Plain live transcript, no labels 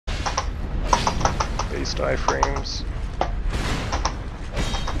least iframes.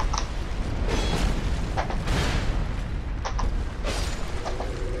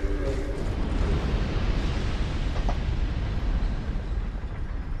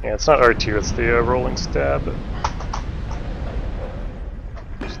 Yeah, it's not R2, it's the rolling stab.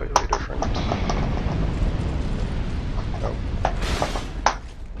 Slightly different. Oh.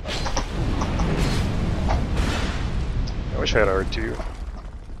 I wish I had R2.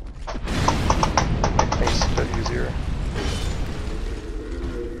 Make things a bit easier.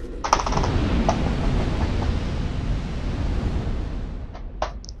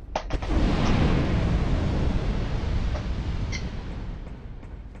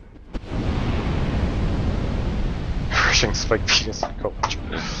 Spike penis in college.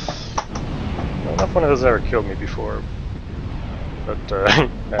 Well, enough one of those ever killed me before, but yeah,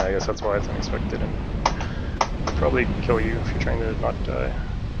 I guess that's why it's unexpected and it'll probably kill you if you're trying to not die.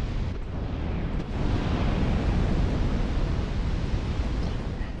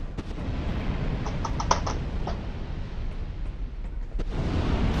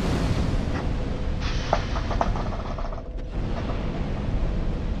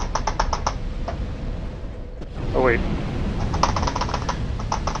 Oh wait.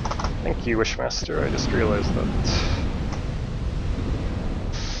 Thank you, Wishmaster. I just realized that.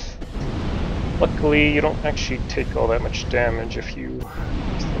 Luckily, you don't actually take all that much damage if you use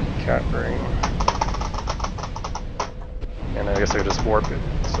the cat ring. And I guess I just warp it,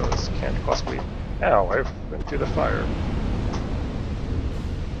 so this can't possibly... Ow, I've been through the fire.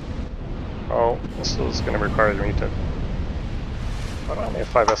 Oh, this is going to require me to... I only have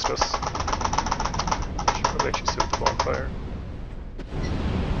 5 Estus. I should probably actually set the bonfire.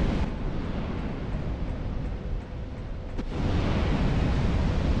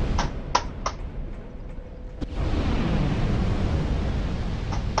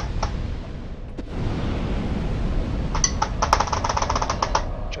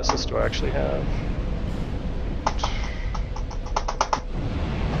 Justice do I actually have?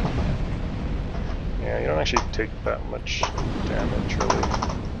 Yeah, you don't actually take that much damage, really.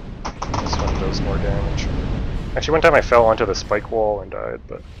 This one does more damage. Actually, one time I fell onto the spike wall and died,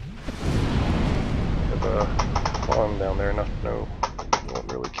 but with a column down there enough to know it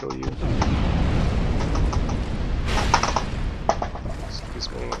won't really kill you.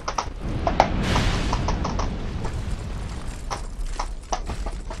 Excuse me.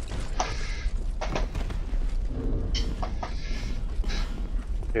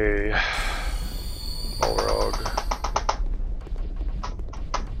 Okay. Balrog.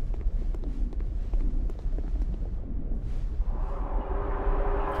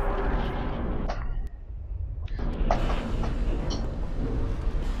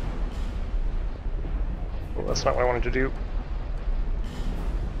 Well, that's not what I wanted to do.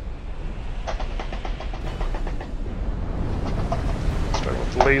 Starting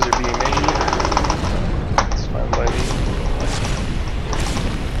with the laser beam, maybe. It's fine by me.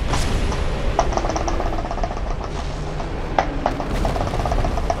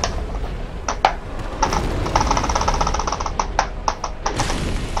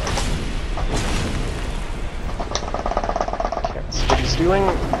 Doing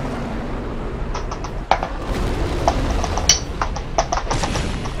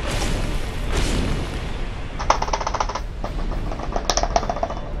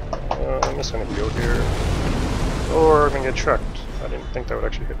I'm just gonna go here, or I'm gonna get trucked. I didn't think that would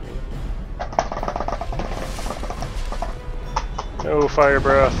actually hit me. No fire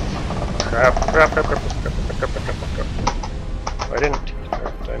breath. Crap! Crap! Crap! Crap! Crap! Crap! Crap! Crap! Crap! Crap! I didn't.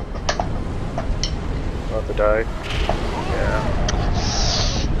 I'll have to die. Yeah.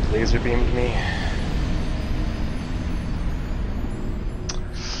 Laser beamed me.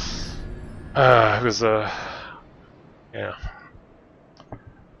 It was yeah.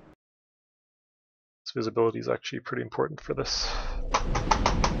 This visibility is actually pretty important for this.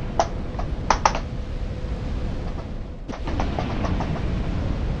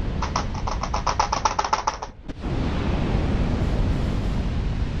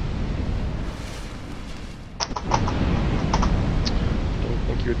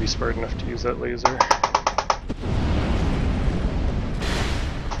 You would be smart enough to use that laser.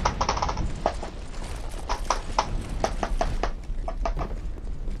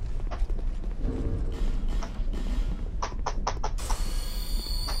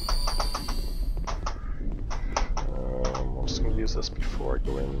 I'm just going to use this before I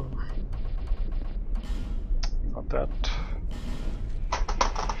go in. Not that.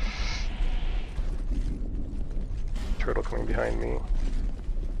 Turtle coming behind me.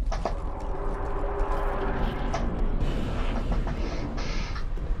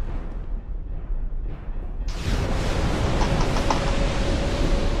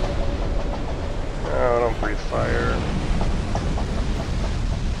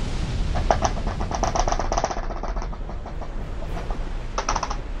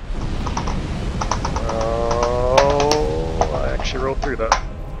 through that.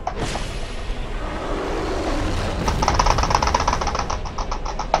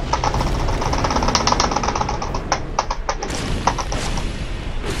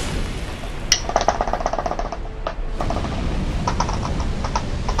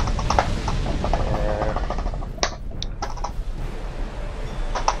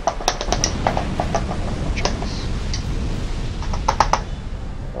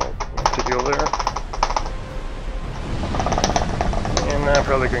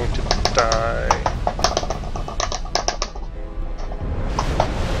 Probably going to die.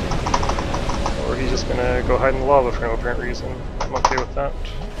 Or he's just gonna go hide in the lava for no apparent reason. I'm okay with that.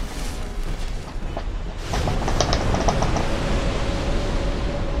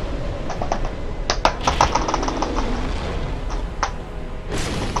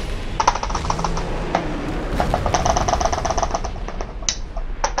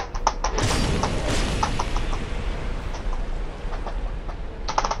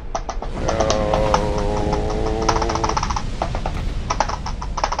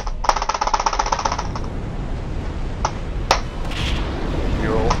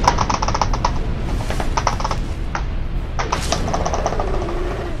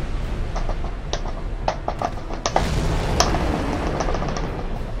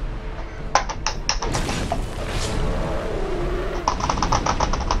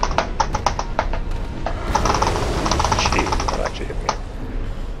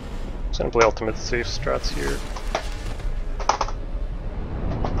 Play ultimate safe strats here.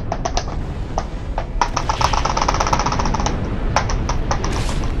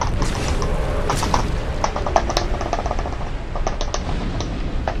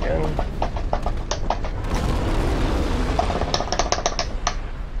 Again.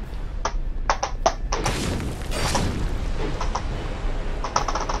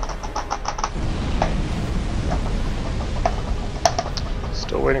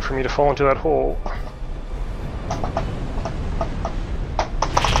 Still waiting for me to fall into that hole.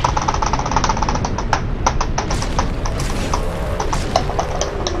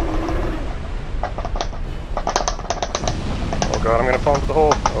 Oh god, I'm gonna fall into the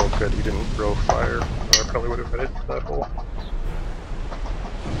hole. Oh good, he didn't throw fire, or I probably would have hit that hole.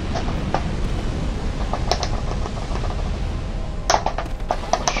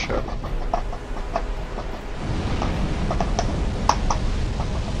 Shit.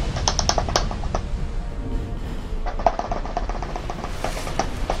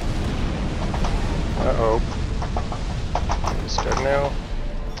 Uh-oh. He's dead now.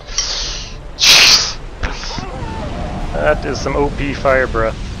 That is some OP fire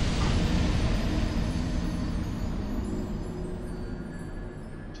breath.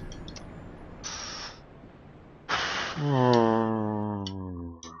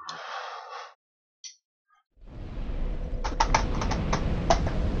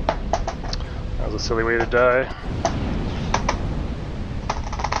 That was a silly way to die.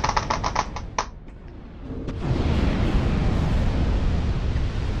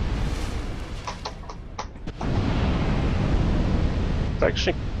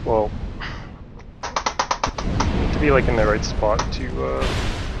 Actually, well, need to be like in the right spot to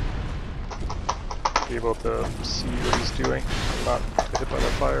be able to see what he's doing, not get hit by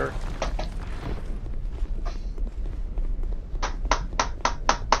the fire.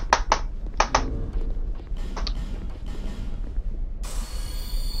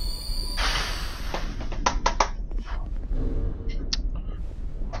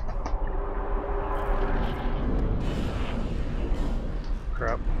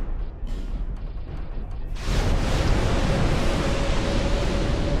 Crap.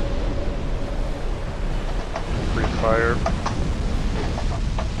 Free fire.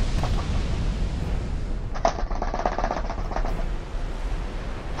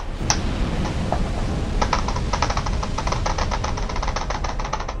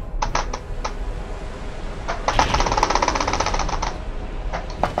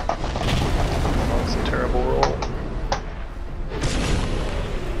 That's a terrible roll.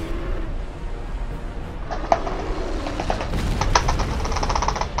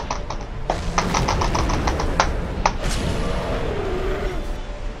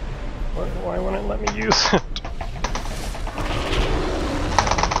 Why wouldn't it let me use it?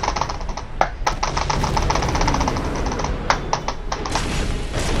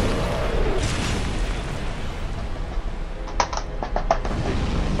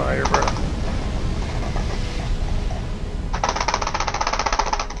 Fire breath.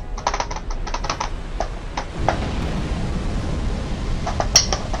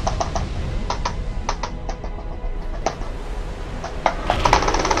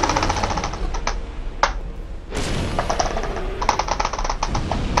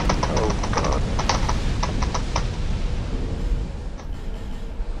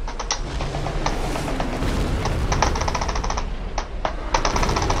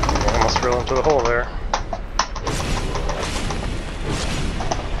 almost fell into the hole there.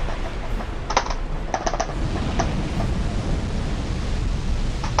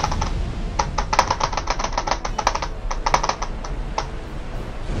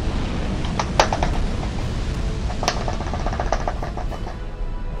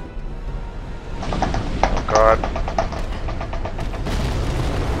 Oh God.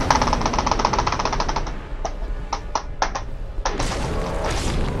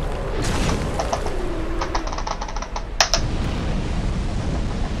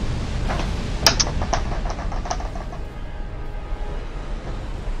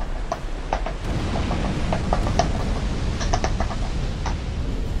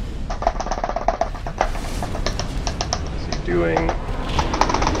 Doing?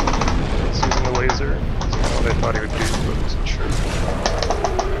 He's using the laser. That's what I thought he would do, but I wasn't sure.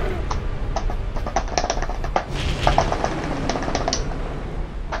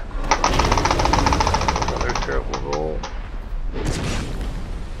 Another terrible roll.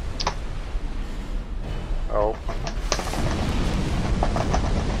 Oh.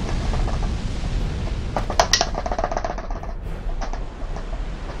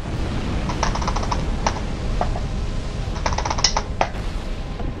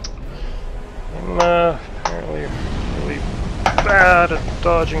 Apparently really bad at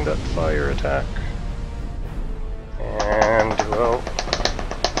dodging that fire attack. And, well...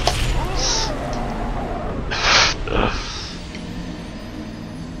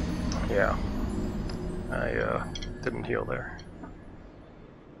 yeah. I didn't heal there.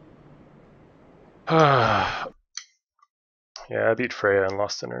 Yeah, I beat Freya and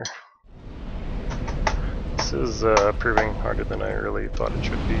lost in her. This is proving harder than I really thought it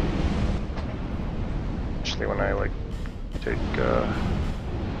should be. Especially when I like take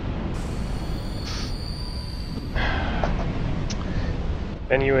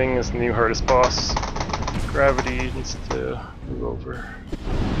Enuing is the new hardest boss. Gravity needs to move over.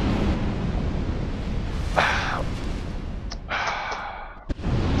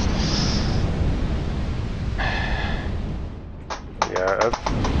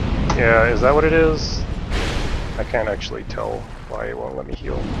 Yeah, is that what it is? I can't actually tell why it won't let me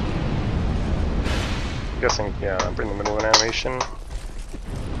heal. I'm guessing, yeah, I'm in the middle of an animation.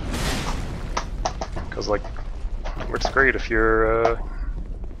 Because, like, it works great if you're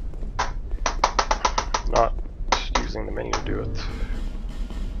not using the menu to do it.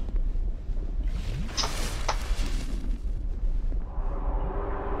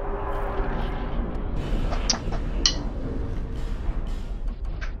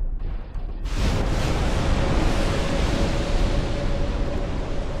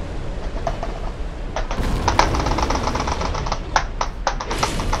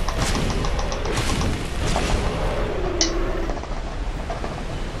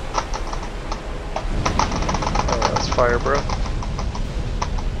 Fire breath.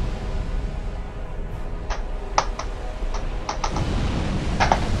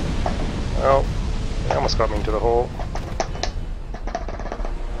 Oh, it almost got me into the hole.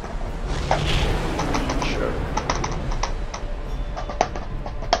 Shit.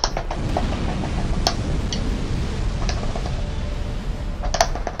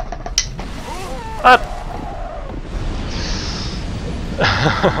 Ah!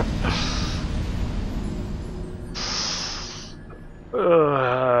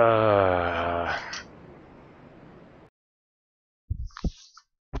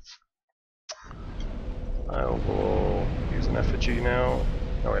 I will use an effigy now.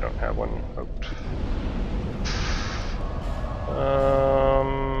 No, I don't have one out.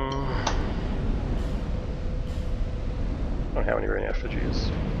 I don't have any rain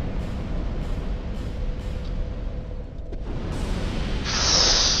effigies.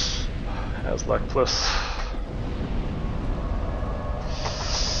 As luck plus.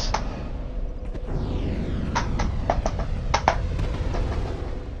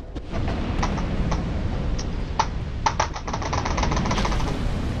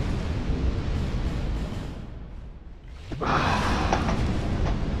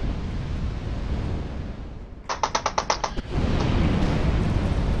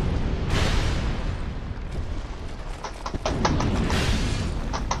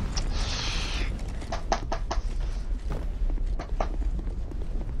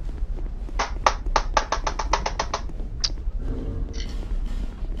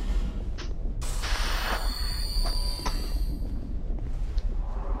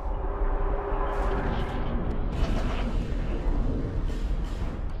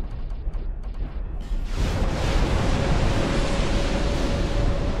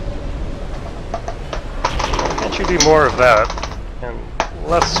 Do more of that, and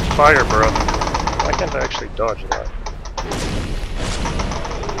Less fire breath. Why can't I actually dodge that?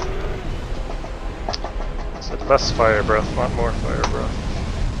 I said less fire breath, not more fire breath.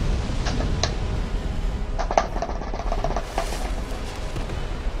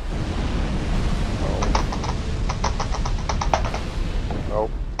 Oh.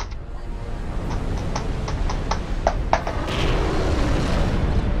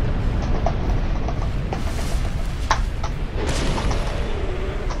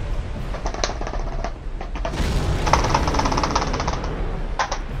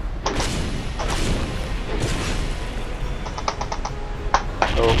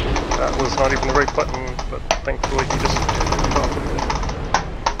 Oh, that was not even the right button, but thankfully he just took it off of it.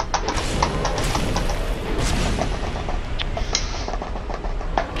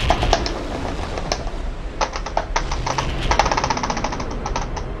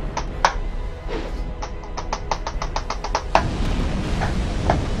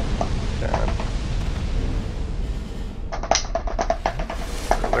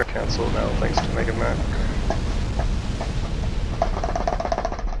 They're cancelled now thanks to Mega Man.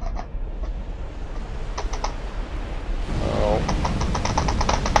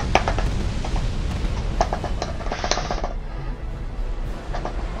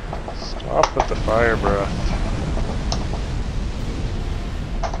 Stop with the fire breath.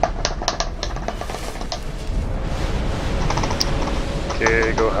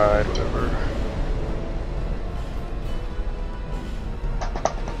 Okay, go hide, whatever.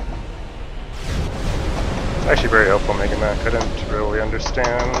 It's actually very helpful, Mega Man. I didn't really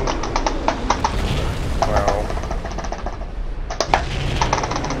understand. Wow.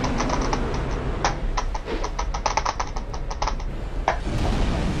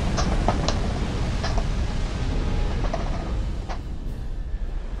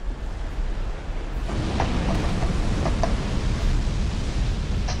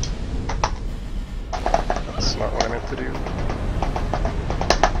 That's not what I meant to do.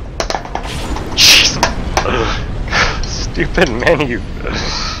 Jeez! Stupid menu!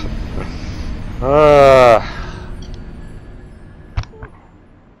 I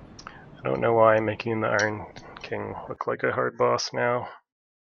don't know why I'm making the Iron King look like a hard boss now.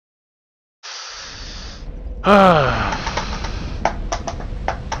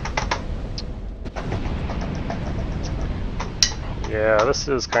 Yeah, this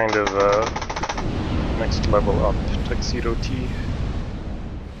is kind of next level up Tuxedo T.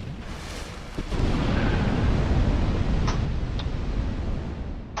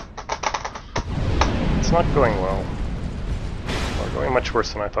 It's not going well. Or going much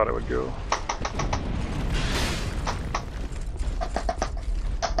worse than I thought it would go.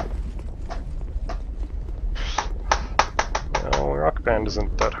 No, Rock Band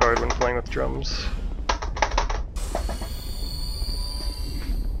isn't that hard when playing with drums.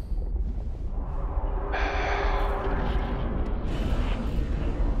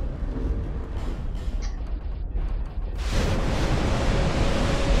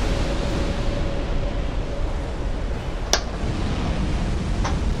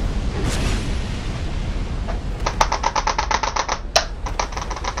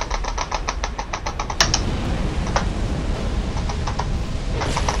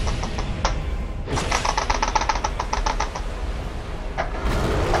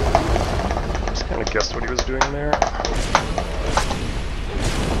 Guessed what he was doing there.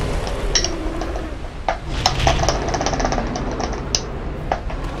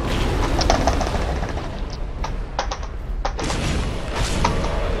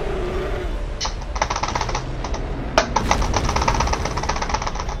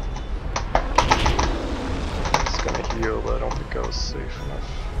 It's gonna heal, but I don't think I was safe enough.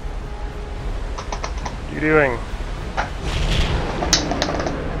 What are you doing?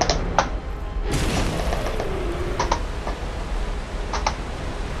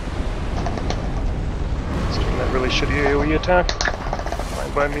 Really shitty AoE attack.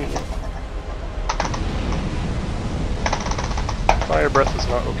 Fine by me. Fire breath is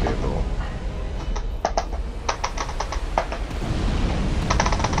not okay though.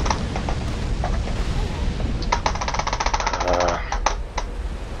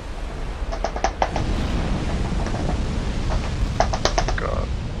 God.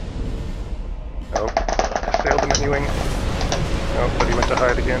 Nope. I failed the menuing. Nope, but he went to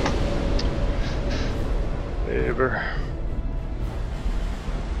hide again. Ever. I'm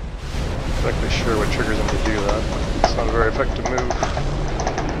not exactly sure what triggers him to do that. It's not a very effective move.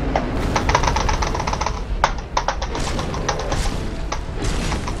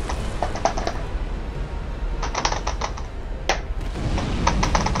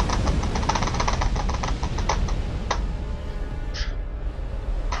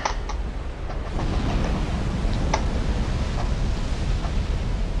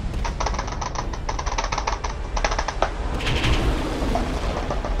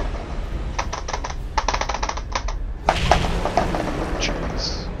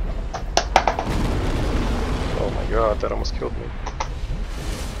 god, that almost killed me.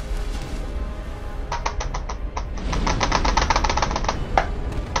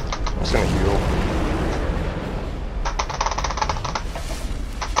 I'm just gonna heal.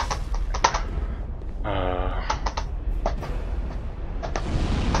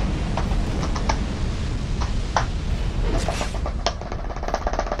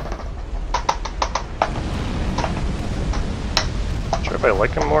 Sure if I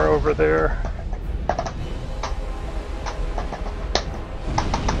like him more over there.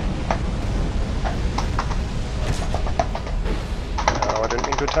 No, I didn't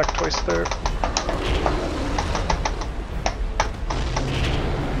mean to attack twice there.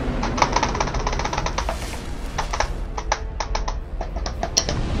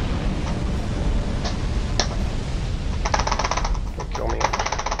 Kill me.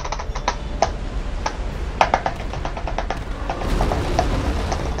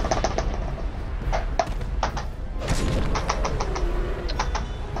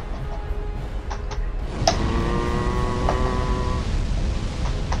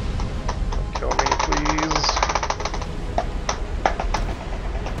 Kill me, please.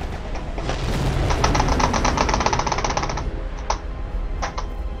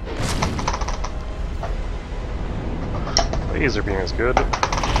 Laser beam is good.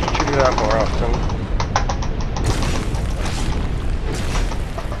 Should do that more often.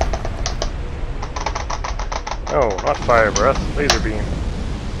 No, not fire breath. Laser beam.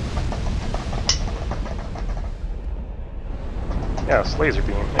 Yes, laser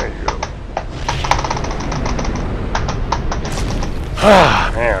beam. There you go.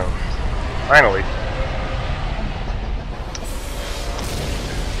 Ah, man. Finally.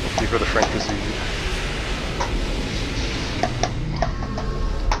 Thank you for the Frank-Kazee.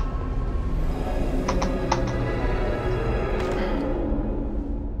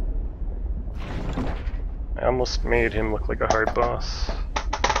 I almost made him look like a hard boss.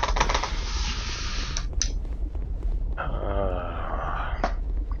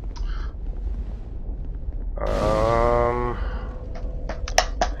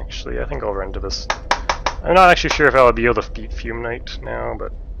 Actually, I think I'll run to this. I'm not actually sure if I'll be able to beat Fume Knight now,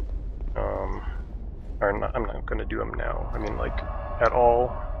 but or not, I'm not going to do him now. I mean, like, at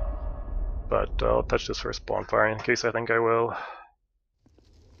all. But I'll touch this first bonfire in case I think I will.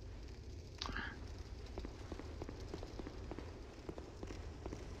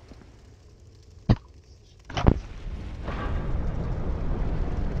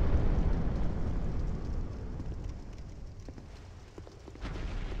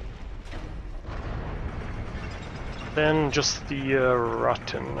 Then just the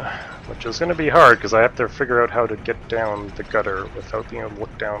Rotten, which is going to be hard because I have to figure out how to get down the gutter without being able to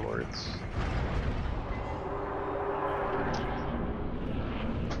look downwards.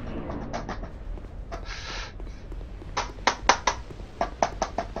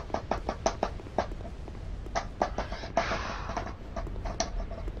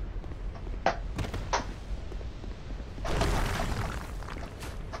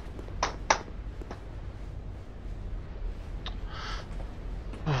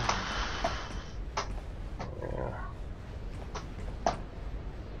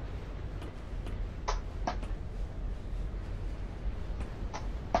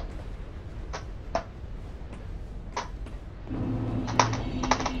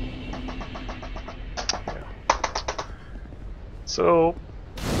 So,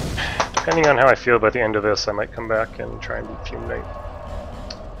 depending on how I feel by the end of this, I might come back and try and beat Fume Knight.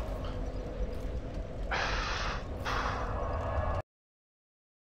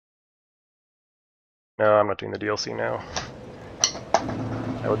 No, I'm not doing the DLC now.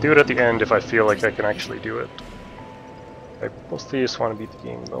 I will do it at the end if I feel like I can actually do it. I mostly just want to beat the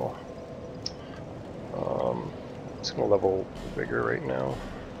game though. I'm just going to level bigger right now.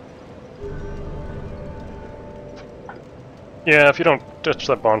 Yeah, if you don't touch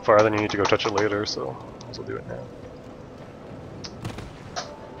that bonfire, then you need to go touch it later, so I'll do it now.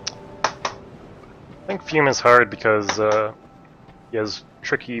 I think Fume is hard because he has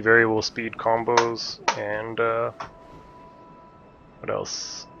tricky variable speed combos, and what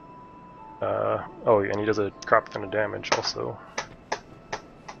else? Oh, and he does a crap ton of damage also.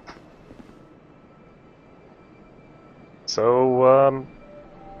 So,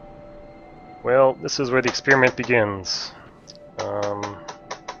 well, this is where the experiment begins.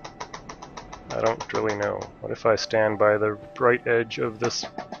 I don't really know. What if I stand by the right edge of this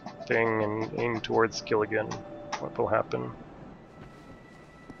thing and aim towards Gilligan? What will happen?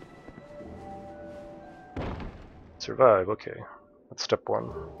 Survive, okay. That's step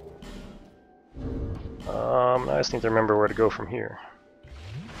one. I just need to remember where to go from here.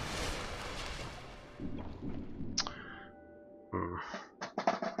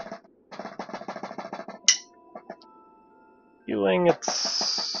 feeling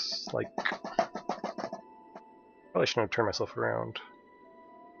it's like... Probably shouldn't have turned myself around.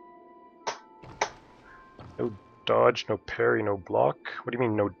 No dodge, no parry, no block? What do you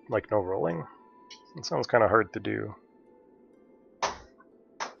mean no, like, no rolling? It sounds kind of hard to do.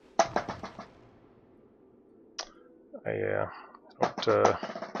 I don't,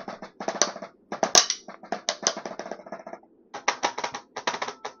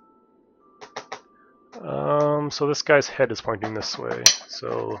 so this guy's head is pointing this way,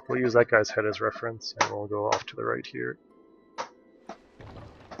 so we'll use that guy's head as reference, and we'll go off to the right here.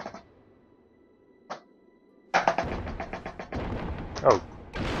 Oh.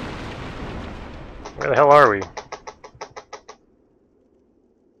 Where the hell are we?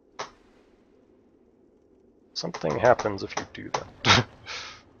 Something happens if you do that.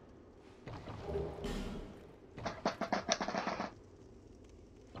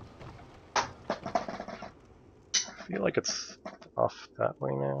 I feel like it's off that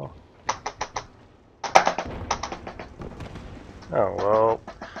way now. Oh, well,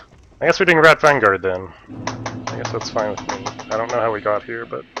 I guess we're doing Rat Vanguard then. I guess that's fine with me. I don't know how we got here,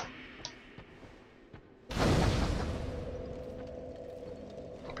 but...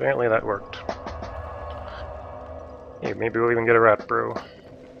 apparently that worked. Hey, maybe we'll even get a rat, bro.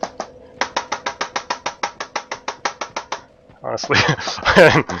 Honestly,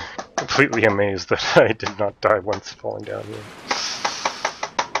 I'm completely amazed that I did not die once falling down here.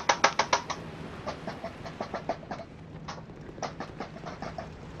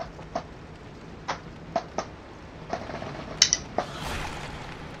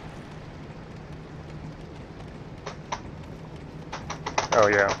 Oh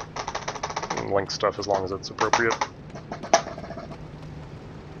yeah, link stuff as long as it's appropriate.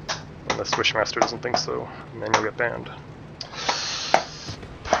 And the Swishmaster doesn't think so, and then you'll get banned.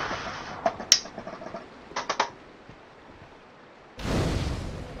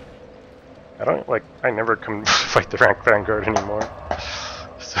 I never can fight the rank Vanguard anymore.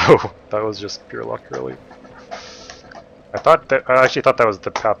 So that was just pure luck, really. I actually thought that was the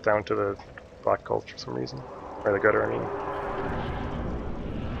path down to the Black Gulch for some reason. Or the gutter, I mean.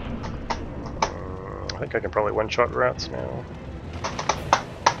 I think I can probably one-shot rats now.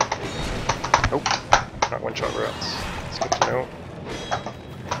 Nope, not one-shot rats. It's good to know.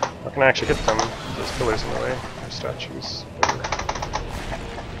 How can I actually hit them? There's pillars in the way, or statues. Whatever.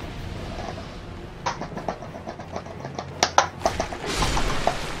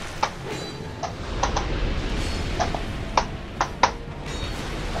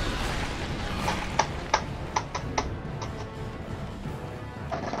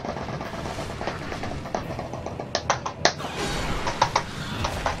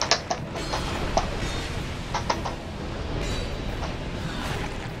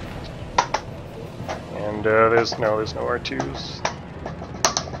 And there's no R2s.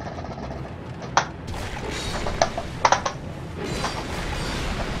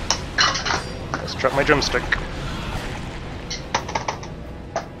 Let's drop my drumstick.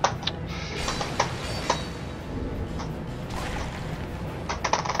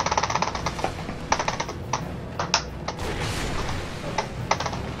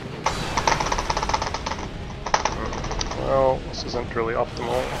 Well, this isn't really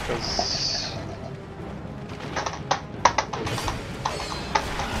optimal because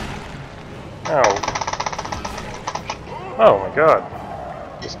ow. Oh my god.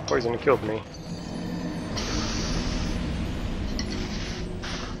 This poison killed me.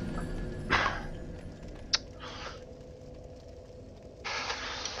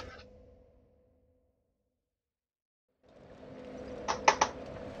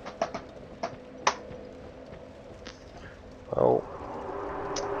 Well,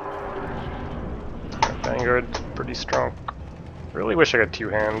 Vanguard, pretty strong. Really wish I got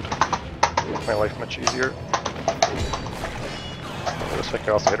two-hand. Make my life much easier. Looks like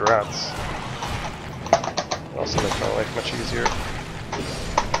I also hit rats. Also make my life much easier.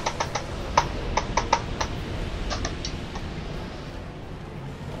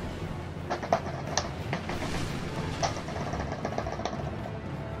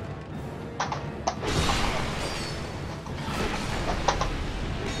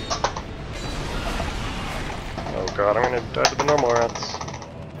 Oh god, I'm gonna die to the normal rats.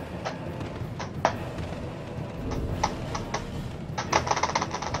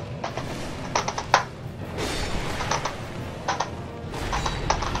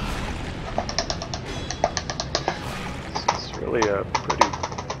 Really a pretty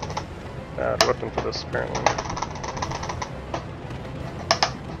bad weapon for this, apparently.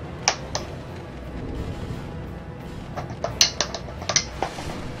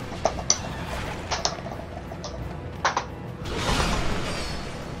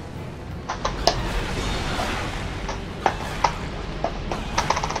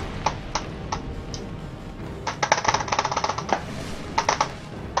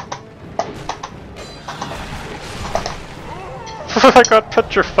 I got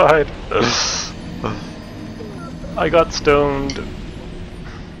petrified. I got stoned.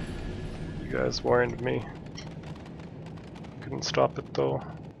 You guys warned me. Couldn't stop it though.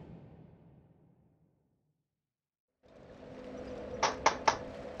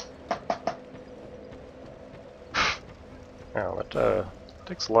 Wow, that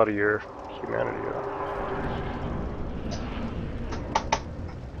takes a lot of your humanity out.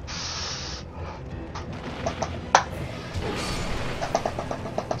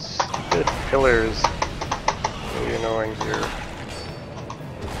 Stupid pillars. Really annoying here.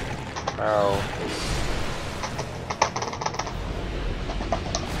 Wow.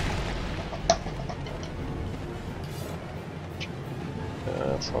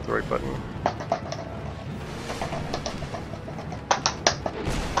 That's not the right button.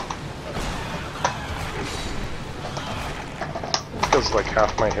 Because like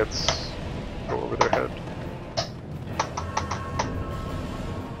half my hits go over their head.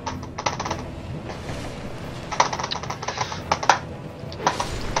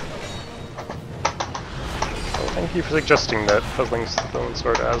 Well, thank you for suggesting that Puzzling Stone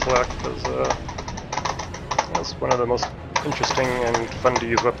Sword Aslak, because that's one of the most interesting and fun to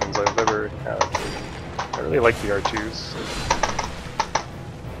use weapons I've ever had. I really like the R2s.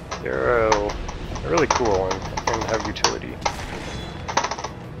 They're really cool and have utility.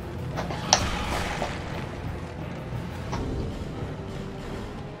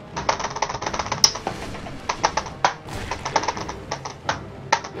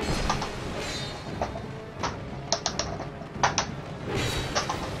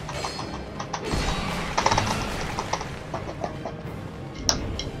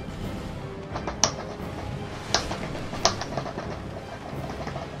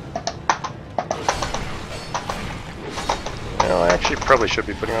 I actually probably should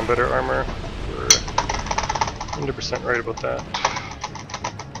be putting on better armor. We're 100% right about that.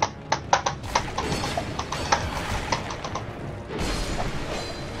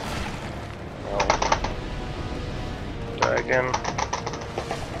 I'll die again.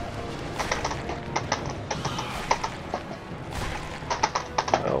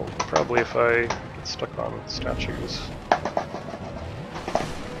 Well, probably if I get stuck on statues.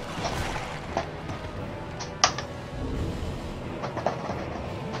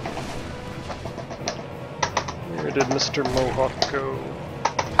 Where did Mr. Mohawk go?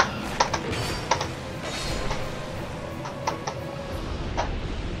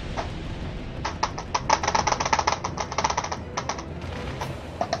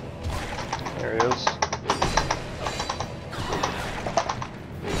 There he is.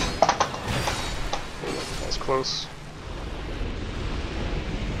 That was close.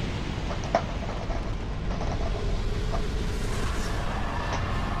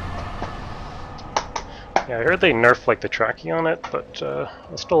 Yeah, I heard they nerfed like the tracking on it, but I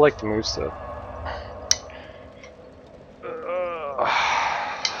still like the moveset. I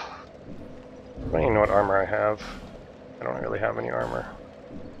don't even know what armor I have. I don't really have any armor.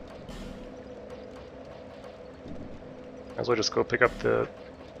 Might as well just go pick up the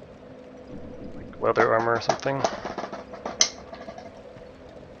like leather armor or something.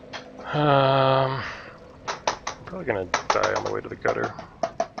 I'm probably gonna die on the way to the gutter.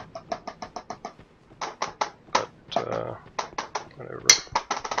 Whatever.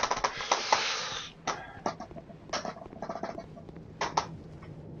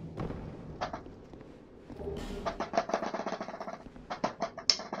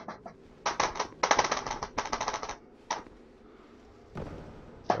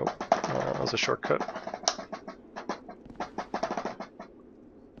 Nope, that was a shortcut.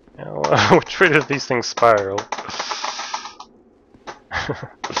 Now, which way did these things spiral? I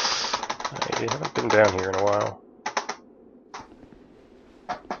haven't been down here in a while.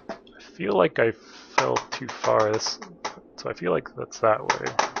 I feel like I fell too far, so I feel like that's that way.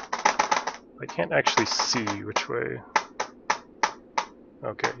 I can't actually see which way.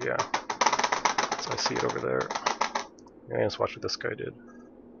 Okay, yeah. So I see it over there. Yeah, let's watch what this guy did.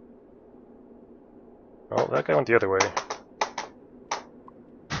 Oh, that guy went the other way.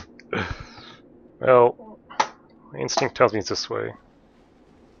 Well, my instinct tells me it's this way.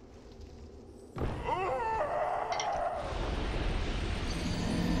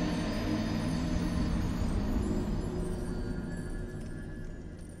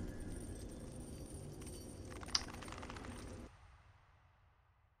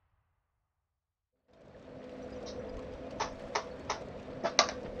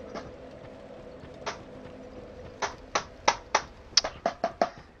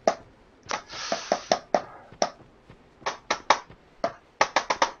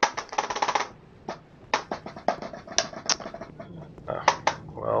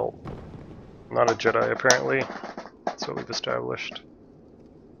 Jedi, apparently. That's what we've established.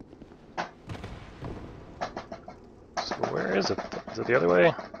 So where is it? Is it the other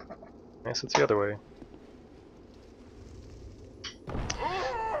way? Yes, it's the other way.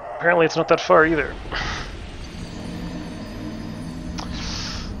 Apparently it's not that far either.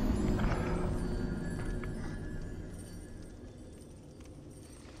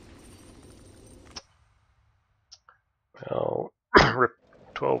 Well, rip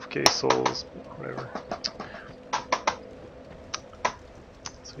 12k souls, whatever.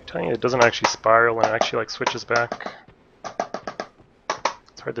 So you're telling me it doesn't actually spiral and it actually like switches back?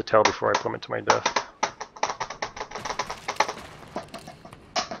 It's hard to tell before I plummet to my death.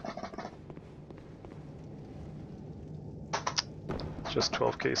 It's just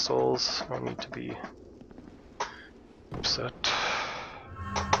 12k souls, no need to be upset.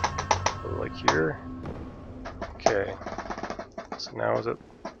 Like here. Okay. So now is it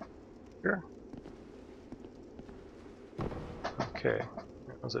here? Okay.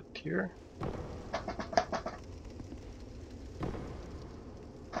 Now is it here?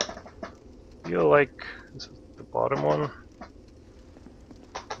 I feel like this is the bottom one.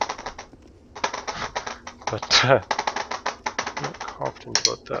 But I'm not confident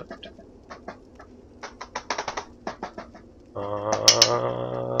about that.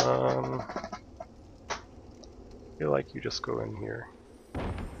 I feel like you just go in here.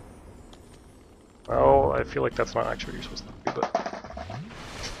 Well, I feel like that's not actually what you're supposed to do, but...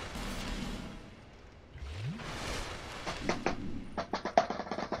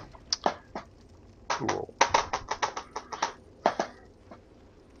 Cool.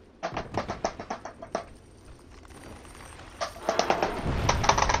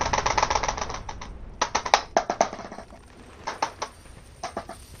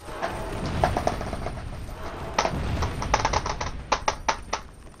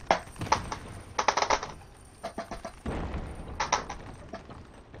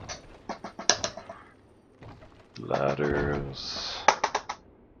 Ladders.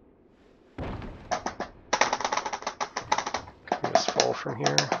 Can we just fall from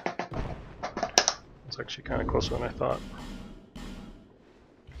here? It's actually kind of closer than I thought.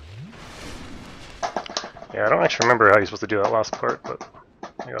 Yeah, I don't actually remember how you're supposed to do that last part, but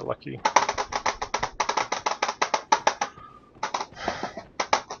I got lucky.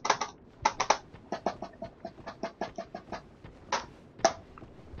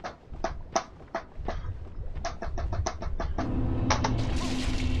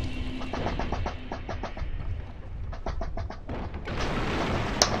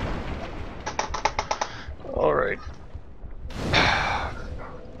 Alright.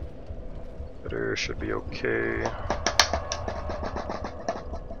 Better should be okay. I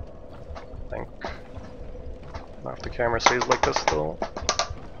think. Not if the camera stays like this though.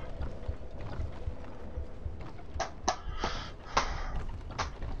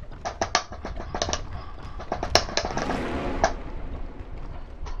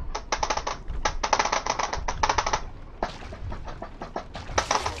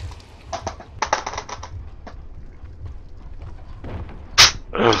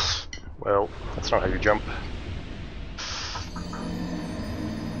 Well, that's not how you jump.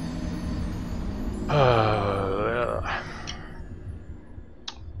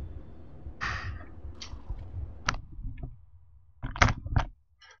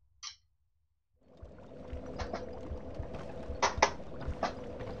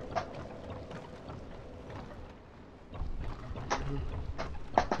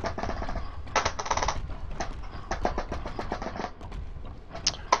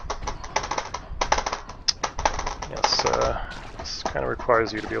 Yeah. This kind of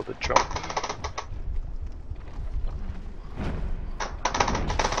requires you to be able to jump.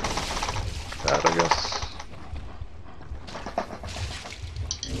 That, I guess.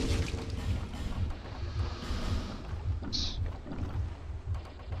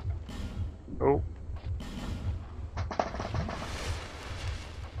 Oh.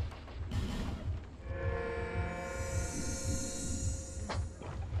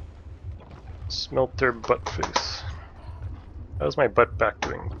 Smelter butt face. How's my butt back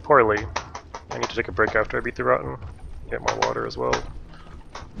doing? Poorly. I need to take a break after I beat the rotten. Get more water as well.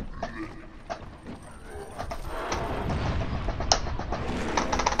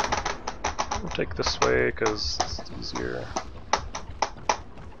 I'll take this way because it's easier.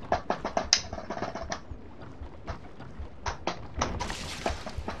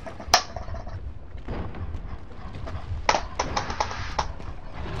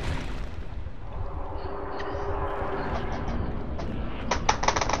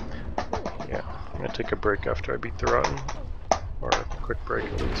 Take a break after I beat the rotten, or a quick break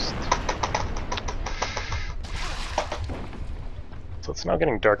at least. So it's now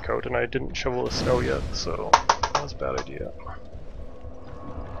getting dark out, and I didn't shovel the snow yet, so that was a bad idea.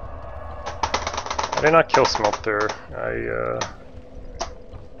 I did not kill Smelter. I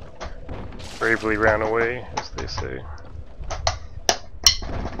bravely ran away, as they say.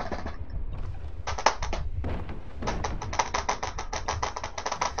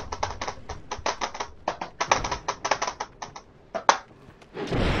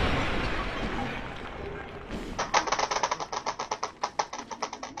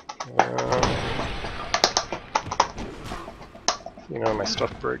 You know, my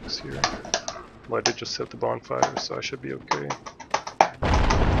stuff breaks here. Well, I did just set the bonfire, so I should be okay.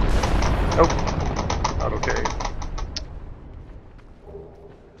 Nope, not okay.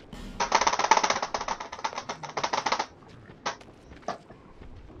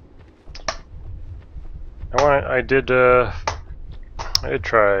 I did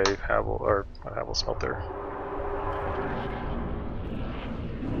try Havel, or not Havel Smelter.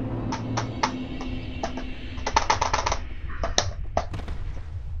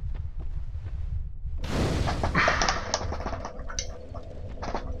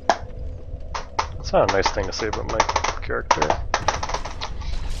 That's not a nice thing to say about my character.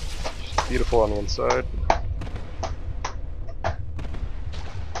 She's beautiful on the inside.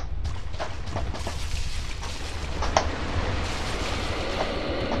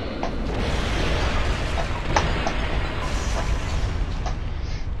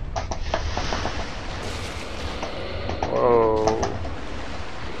 Whoa.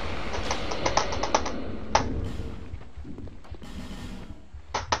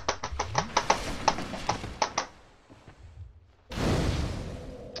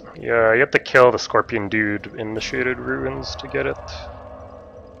 Yeah, you have to kill the scorpion dude in the shaded ruins to get it.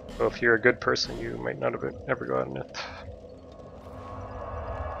 So if you're a good person, you might not have ever gotten it.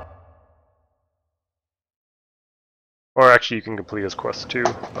 Or actually, you can complete his quest too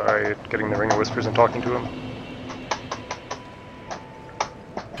by getting the Ring of Whispers and talking to him.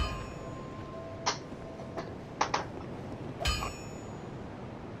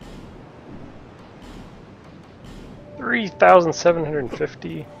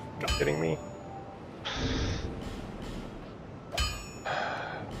 $3,750? Are you kidding me?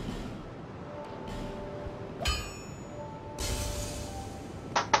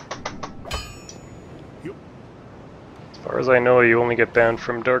 As far as I know, you only get banned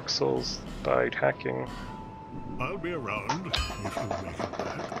from Dark Souls by hacking. I'll be around if you make it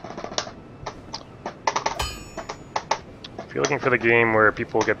back. If you're looking for the game where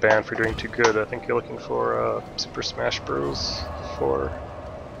people get banned for doing too good, I think you're looking for Super Smash Bros. 4.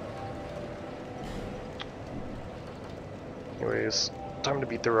 Anyways, time to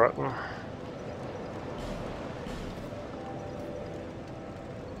beat the Rotten.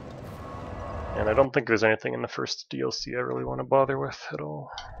 And I don't think there's anything in the first DLC I really want to bother with at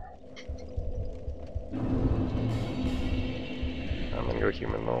all. I'm gonna go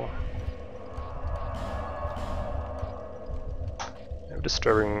human though. I have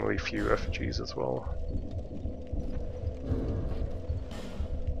disturbingly few effigies as well.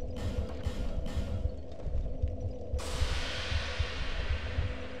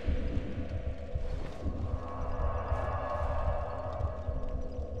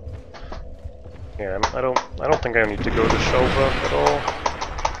 Yeah, I don't think I need to go to Shelva at all.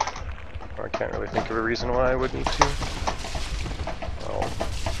 Or I can't really think of a reason why I would need to. Well.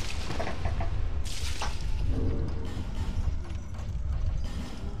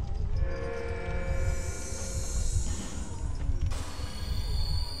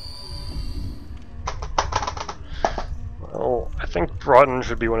 Well, I think Rotten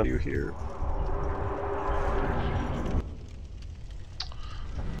should be one of you here.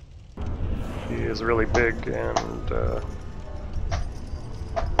 He is really big and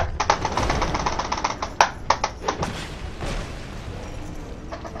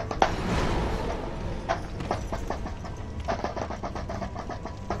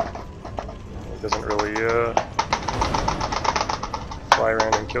he doesn't really fly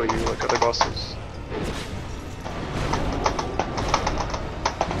around and kill you like other bosses.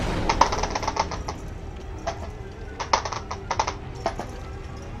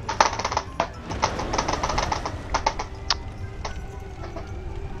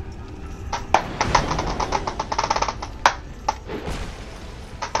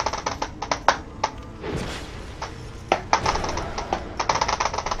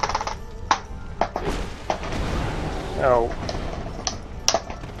 Oh.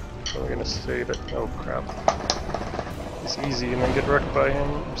 So we're gonna say that, oh crap. It's easy and then get wrecked by him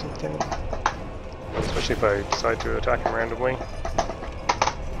or something. Especially if I decide to attack him randomly.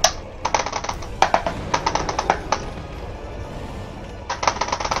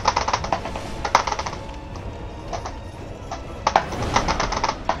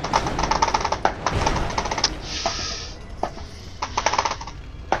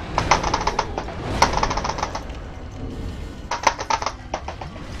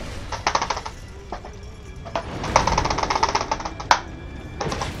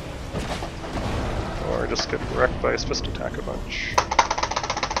 just get wrecked by his fist attack a bunch.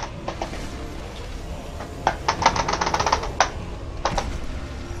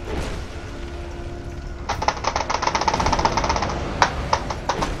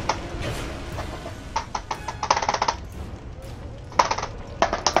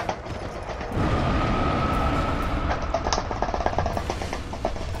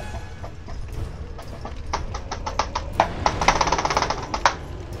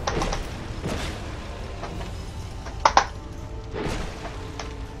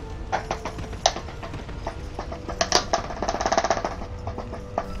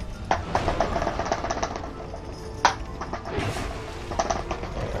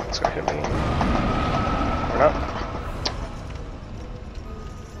 It's gonna hit me. Or not.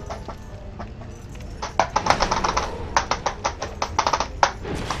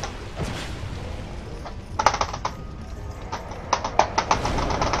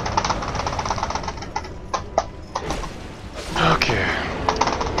 Okay.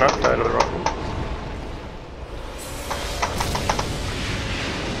 Not died of the wrong.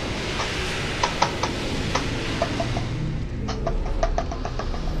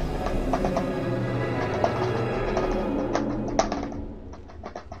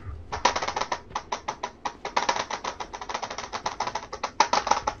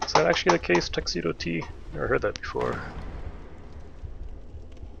 Is that actually the case, Tuxedo T? Never heard that before.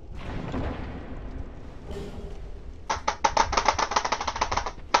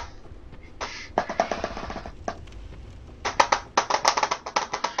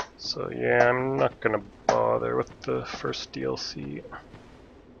 So yeah, I'm not gonna bother with the first DLC.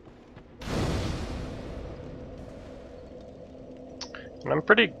 And I'm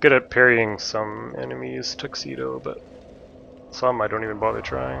pretty good at parrying some enemies, Tuxedo, but some I don't even bother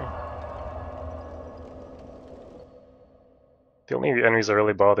trying. The only enemies I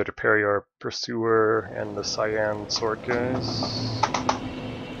really bother to parry are Pursuer and the Cyan sword guys.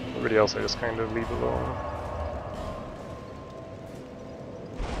 Everybody else I just kind of leave alone.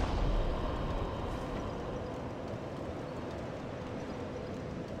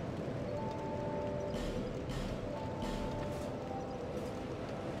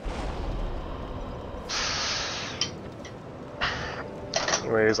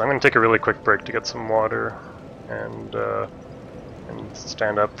 Anyways, I'm going to take a really quick break to get some water and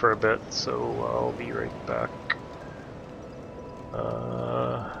stand up for a bit, so I'll be right back.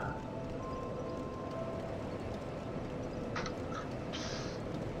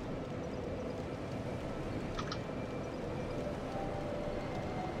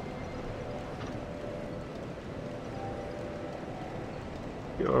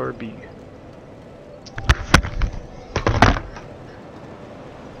 BRB.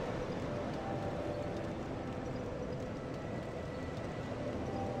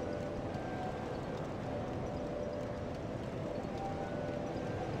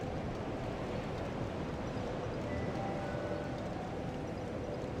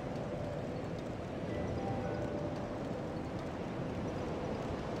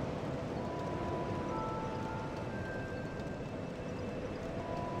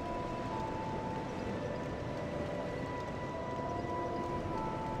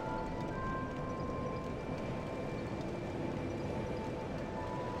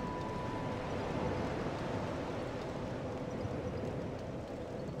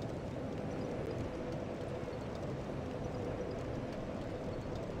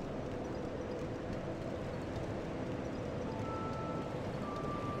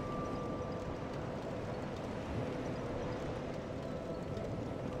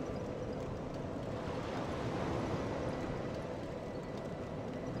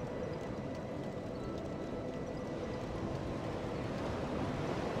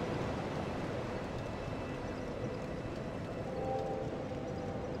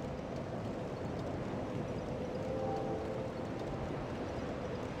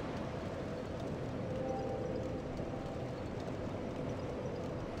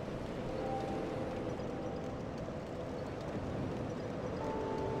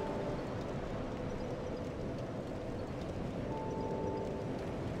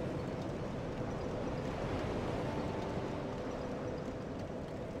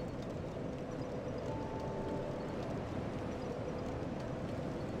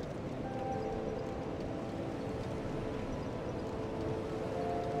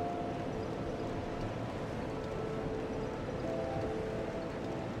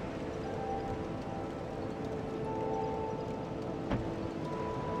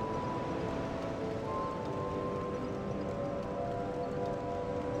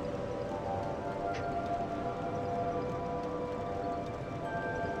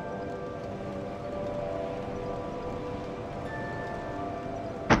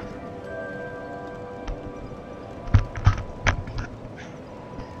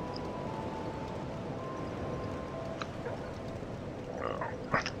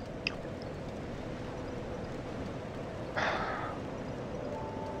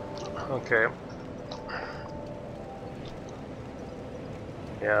 Okay.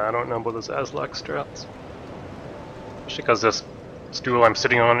 Yeah, I don't know about those Aslak strats. Especially because this stool I'm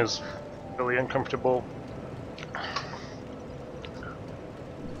sitting on is really uncomfortable.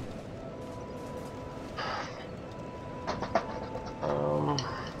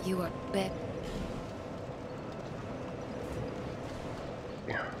 You are back.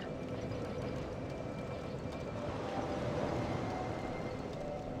 Yeah.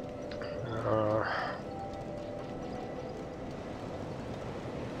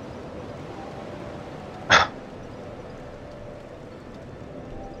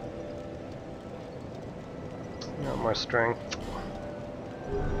 Got more strength.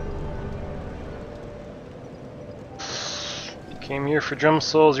 You came here for drum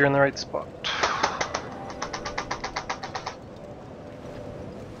souls, you're in the right spot.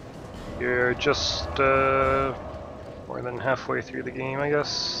 You're just more than halfway through the game, I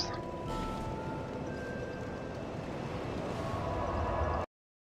guess.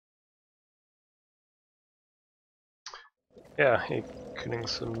 Yeah, hey, getting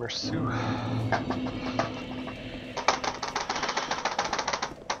some Mersu.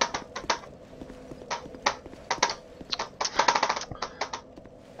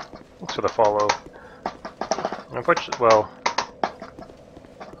 Thanks for the follow. And unfortunately, well,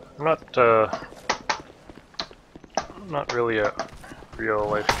 I'm not really a real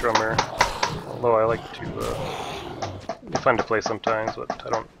life drummer, although I like to, it's fun to play sometimes, but I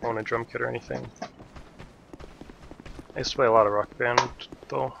don't own a drum kit or anything. I used to play a lot of Rock Band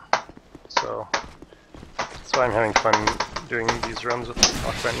though, so that's why I'm having fun doing these runs with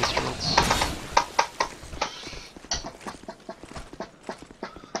Rock Band instruments.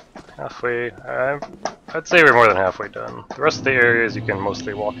 Halfway, I'd say we're more than halfway done. The rest of the areas you can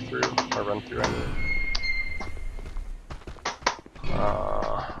mostly walk through, or run through, I mean.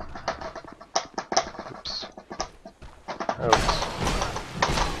 Oops. Oops.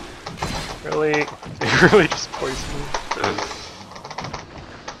 Really? You really just poisoned me?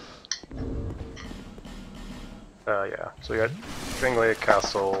 Yeah. So we got Dringley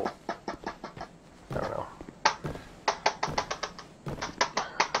Castle. I don't know.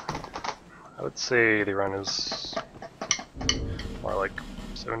 I would say the run is more like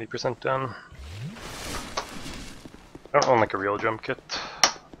 70% done. I don't own like a real drum kit.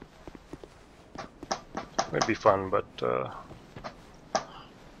 It would be fun, but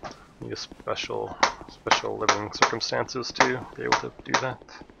need a special living circumstances to be able to do that.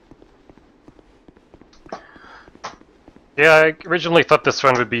 Yeah, I originally thought this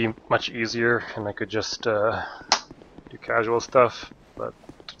run would be much easier and I could just do casual stuff, but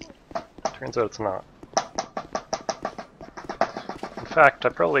turns out it's not. In fact, I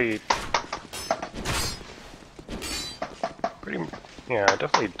definitely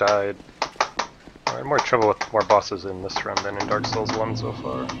died. I had more trouble with more bosses in this run than in Dark Souls 1 so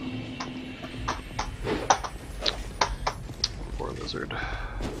far. Poor lizard.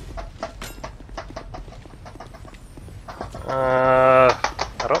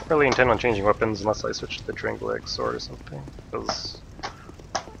 I don't really intend on changing weapons unless I switch to the Dringleg sword or something, because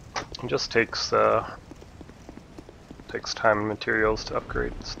it just takes time and materials to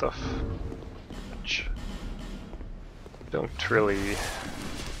upgrade stuff, which I don't really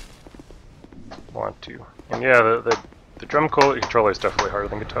want to. And yeah, the drum controller is definitely harder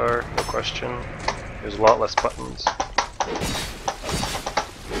than guitar, no question. There's a lot less buttons.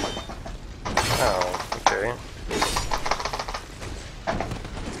 Oh, okay.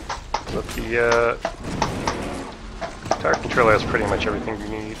 But the guitar controller has pretty much everything you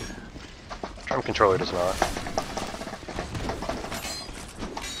need. Drum controller does not.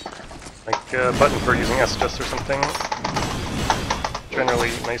 Like a button for using Estus or something.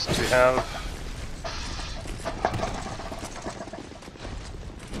 Generally nice to have.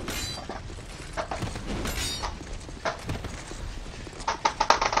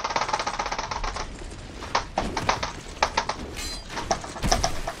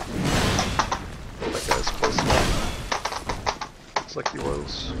 That guy's close enough. Looks like he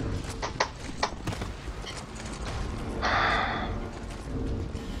was.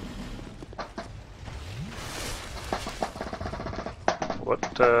 What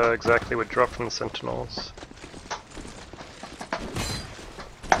exactly would drop from the Sentinels?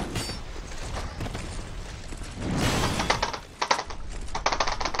 I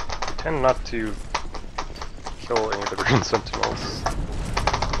tend not to kill any of the Rune Sentinels.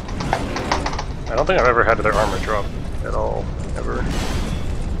 I don't think I've ever had their armor drop at all, ever.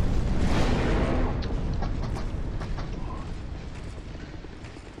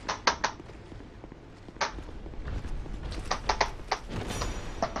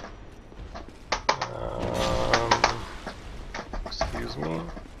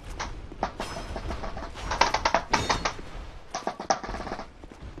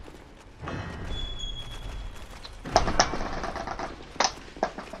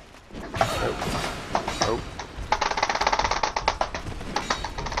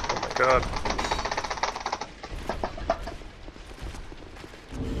 god.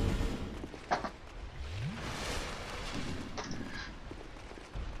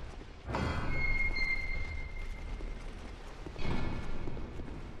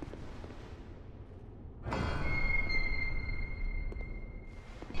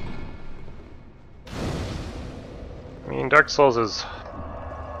 I mean, Dark Souls is...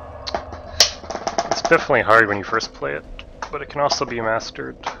 it's definitely hard when you first play it, but it can also be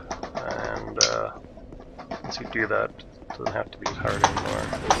mastered, and once you do that, it doesn't have to be hard anymore.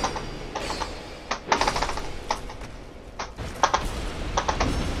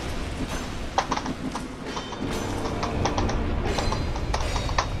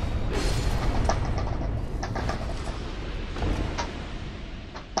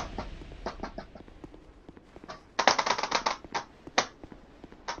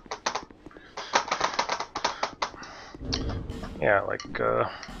 Yeah, like, I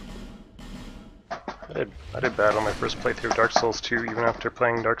did bad on my first playthrough of Dark Souls 2, even after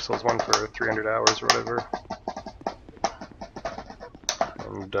playing Dark Souls 1 for 300 hours or whatever.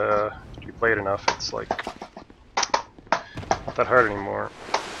 And, if you play it enough, it's like, not that hard anymore.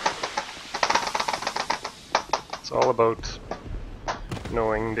 It's all about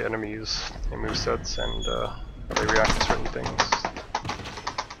knowing the enemies and movesets and how they react to certain things.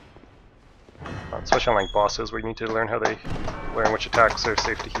 Especially on like bosses, where you need to learn which attacks are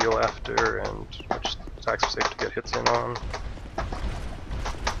safe to heal after and which attacks are safe to get hits in on.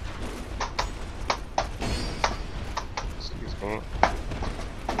 Excuse me.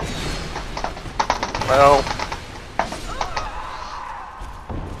 Well,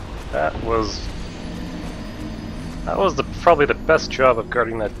 that was probably the best job of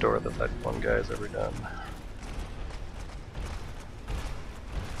guarding that door that one guy's ever done.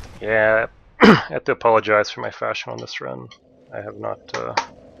 Yeah, I have to apologize for my fashion on this run. I have not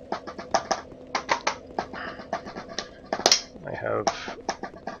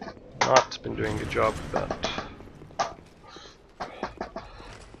been doing a good job with that.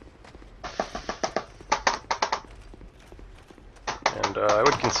 And I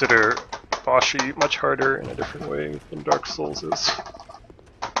would consider Boshi much harder in a different way than Dark Souls is.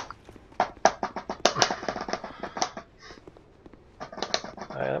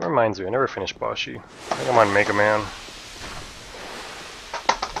 That reminds me, I never finished Boshi. I think I'm on Mega Man.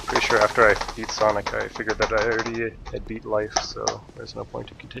 Pretty sure after I beat Sonic, I figured that I already had beat life, so there's no point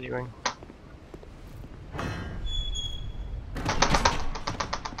in continuing.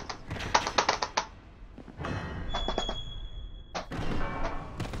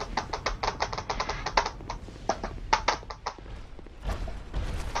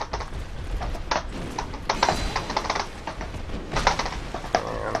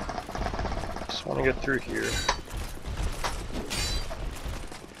 Just want to get through here.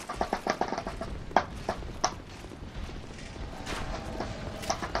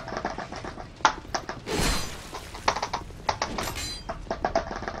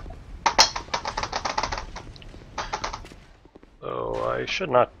 So I should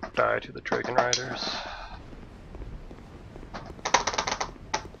not die to the Dragon Riders.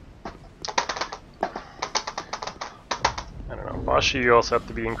 Boshi, you also have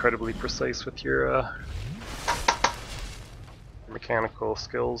to be incredibly precise with your mechanical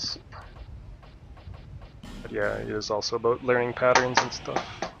skills. But yeah, it is also about learning patterns and stuff.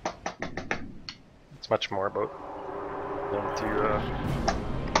 It's much more about learning to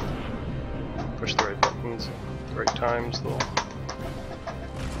push the right buttons at the right times, though.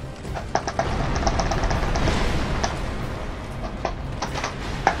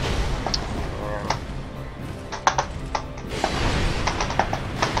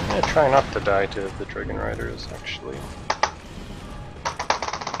 Try not to die to the Dragon Riders, actually.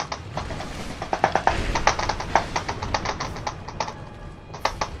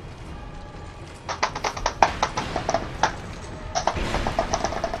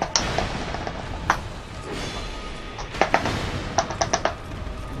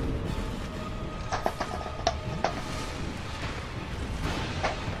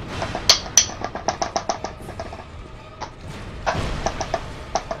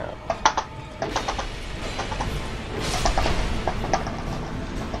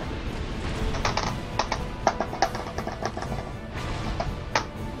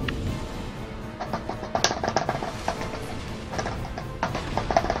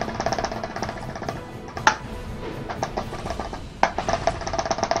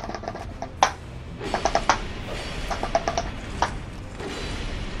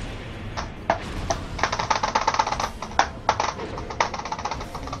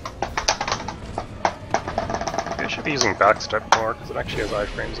 backstep more, because it actually has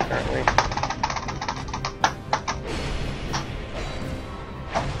iframes apparently.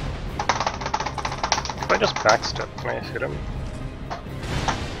 If I just backstep, can I hit him?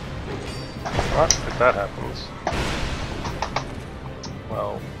 Not if that happens.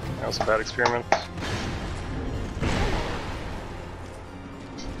 Well, that was a bad experiment.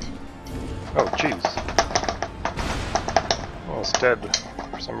 Oh, jeez. Almost dead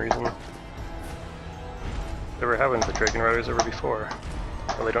for some reason. Never happened to Dragon Riders ever before.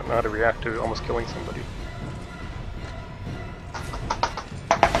 Well, they don't know how to react to almost killing somebody.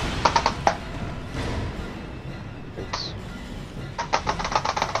 Oops.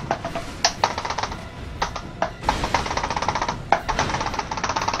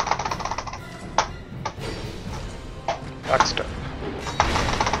 Backstep.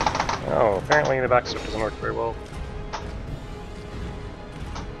 Oh, apparently the backstep doesn't work very well.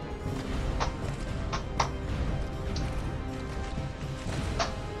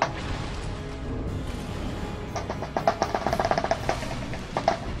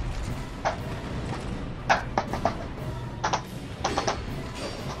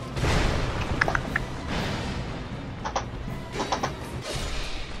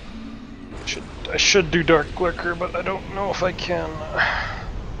 I should do Dark Lurker, but I don't know if I can.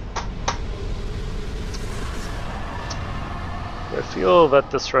 I feel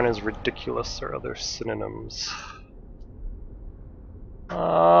that this run is ridiculous, or other synonyms.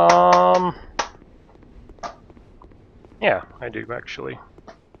 Yeah, I do actually.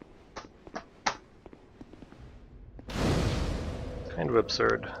 Kind of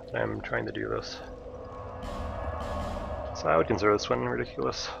absurd that I'm trying to do this. So I would consider this one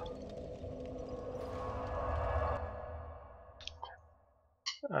ridiculous.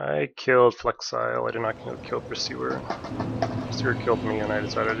 I killed Flexile, I did not kill Pursuer. Pursuer killed me and I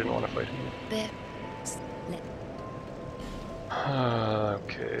decided I didn't want to fight him.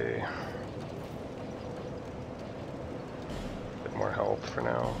 Okay. Bit more health for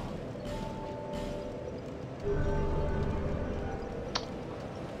now.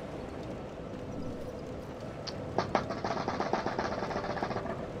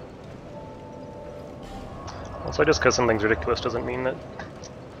 Also, just because something's ridiculous doesn't mean that it's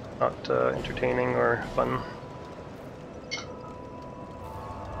not entertaining or fun.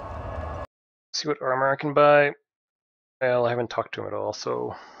 See what armor I can buy. Well, I haven't talked to him at all,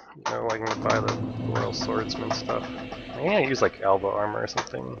 so you know I can buy the Royal Swordsman stuff. I think I use like Alba armor or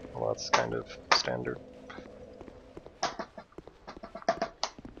something. Well, that's kind of standard.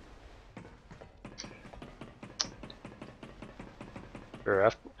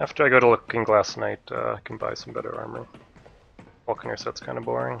 Sure, after I go to Looking Glass Knight, I can buy some better armor. Vulcaneer set's kind of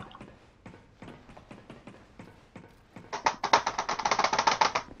boring.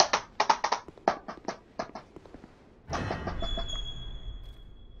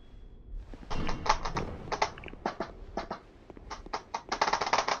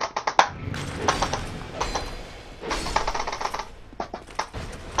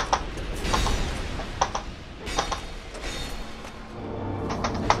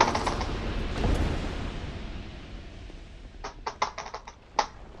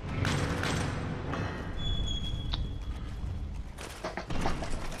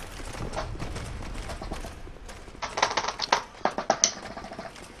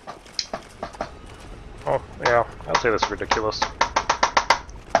 Oh, yeah, I'd say that's ridiculous.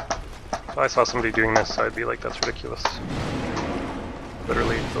 If I saw somebody doing this, I'd be like, that's ridiculous.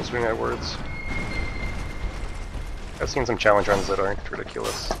 Literally, those would be my words. I've seen some challenge runs that aren't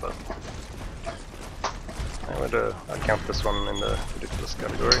ridiculous, but I would I'd count this one in the ridiculous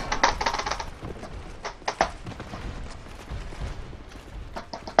category.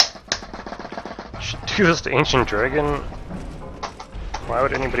 Should do this to Ancient Dragon? Why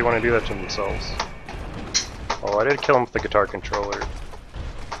would anybody want to do that to themselves? Well, I did kill him with the guitar controller,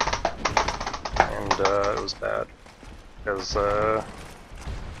 and it was bad, because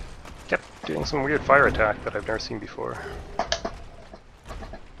kept doing some weird fire attack that I've never seen before.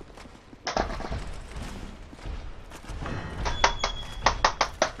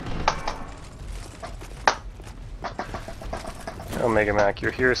 Omega Mac,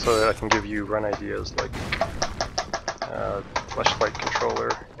 you're here so that I can give you run ideas like Fleshlight Controller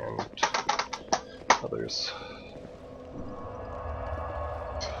and others.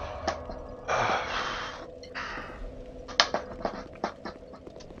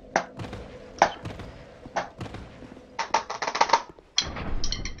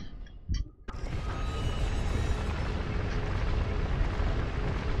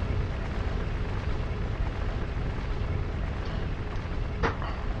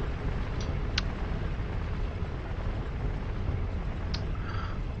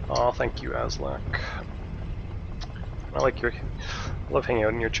 Oh, thank you, Aslak. I like your, love hanging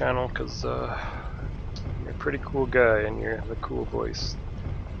out in your channel because you're a pretty cool guy and you have a cool voice,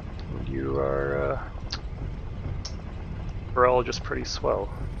 and you are we're all just pretty swell.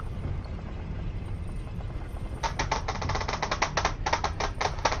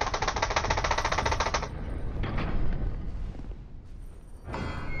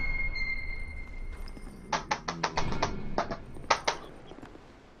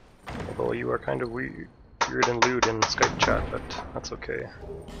 Although you are kind of weird and lewd in Skype chat, but that's okay.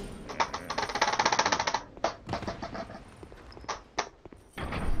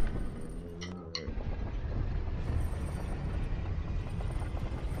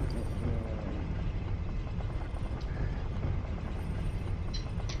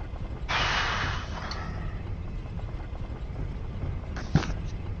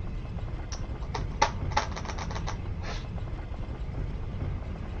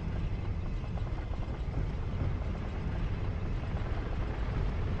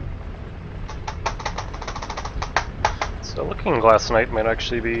 So Looking Glass Night might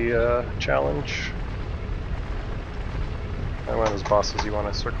actually be a challenge. And one of those bosses you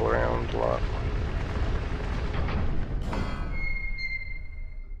want to circle around a lot.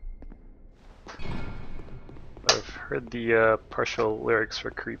 I've heard the partial lyrics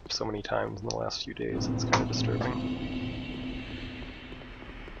for Creep so many times in the last few days, it's kind of disturbing.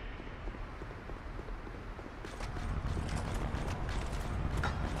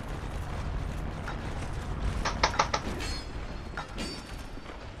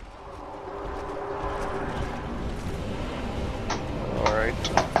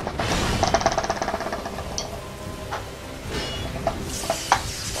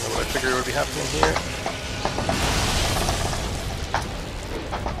 Would be happening here.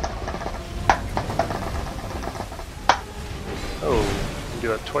 Oh, you do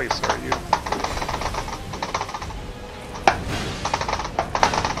that twice, are you?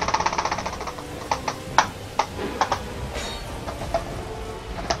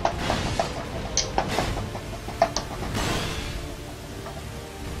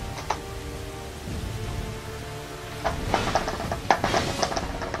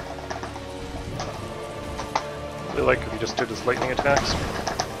 Like if he just did his lightning attacks.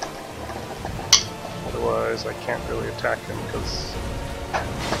 Otherwise I can't really attack him because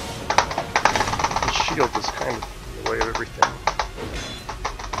his shield is kind of in the way of everything.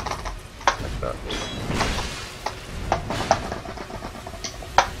 Like that.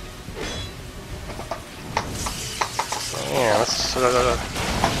 So yeah,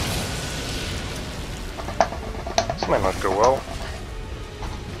 this might not go well.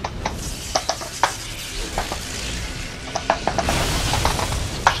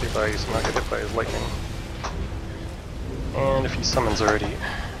 He's not get hit by his lightning. And if he summons already. I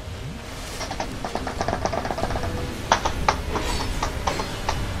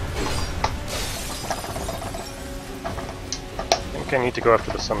think I need to go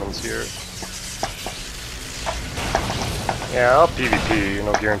after the summons here. Yeah, I'll PvP,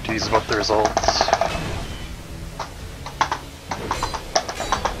 no guarantees about the results.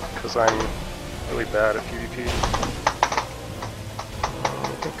 Because I'm really bad at PvP.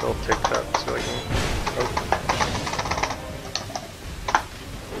 I think I'll take that so I can... Oh.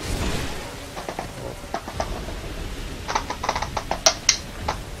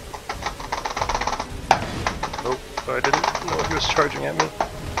 Oh, I didn't know he was charging at me.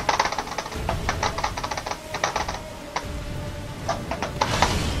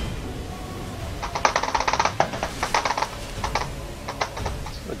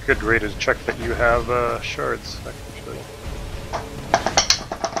 It's a good way to check that you have shards, actually.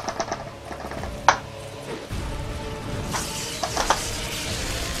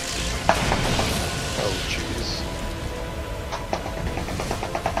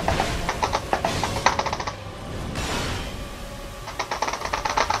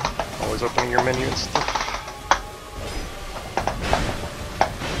 Opening your menu and stuff.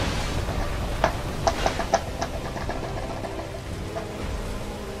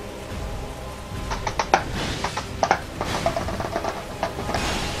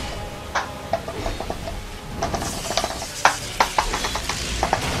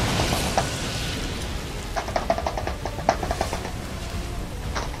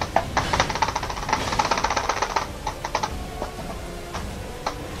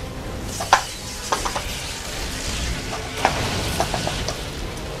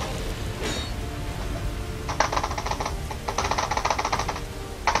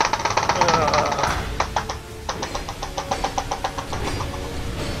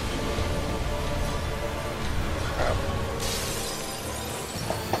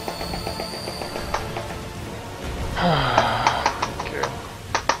 Okay.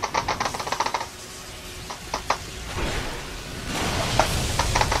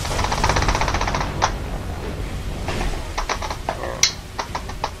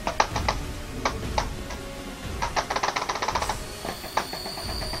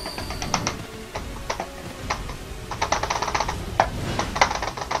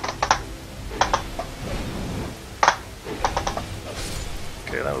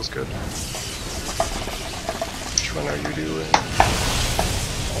 Okay, that was good. Which one are you doing?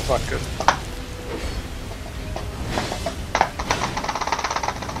 That's not good.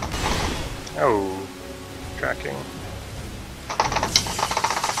 Oh, tracking.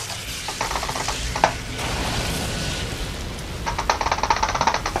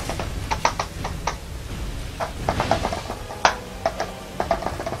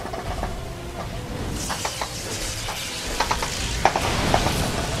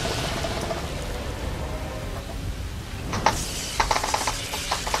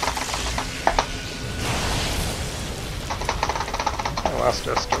 Last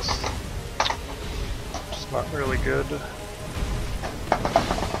Estus. Just not really good.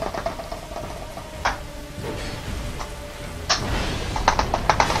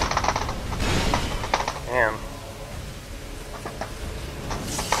 Man.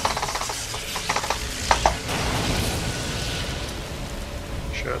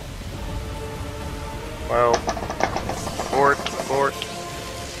 Shit. Well, abort, abort.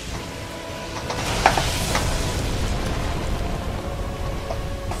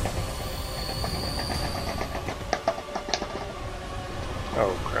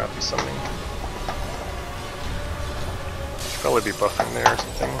 Oh crap, he's something. Should probably be buffing there or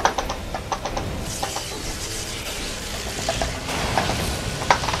something.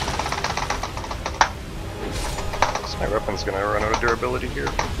 So my weapon's gonna run out of durability here.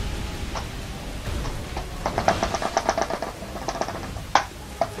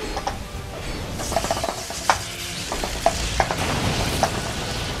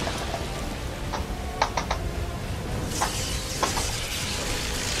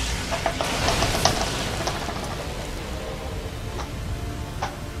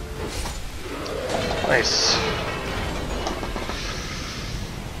 Nice.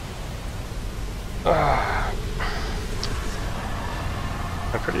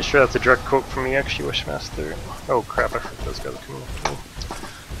 I'm pretty sure that's a direct quote from me, actually, Wishmaster. Oh crap, I forgot those guys are coming after me.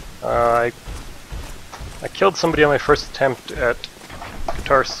 I killed somebody on my first attempt at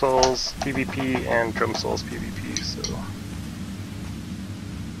Guitar Souls PvP and Drum Souls PvP, so...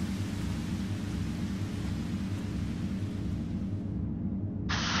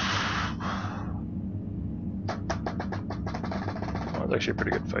 That was actually a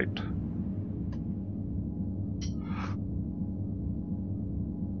pretty good fight.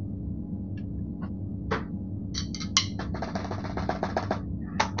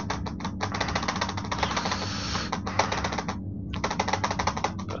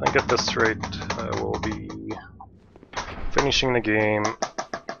 If I get this right, I will be finishing the game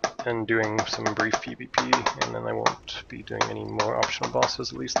and doing some brief PvP, and then I won't be doing any more optional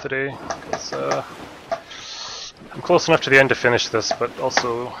bosses, at least today, because I'm close enough to the end to finish this, but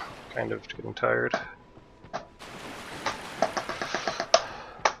also kind of getting tired.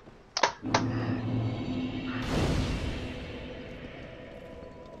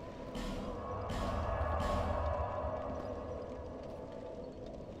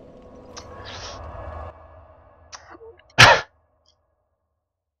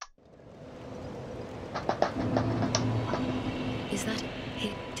 Is that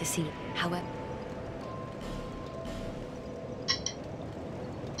here to see? However,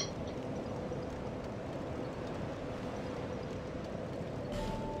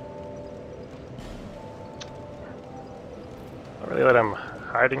 Not really that I'm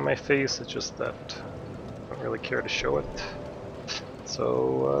hiding my face, it's just that I don't really care to show it.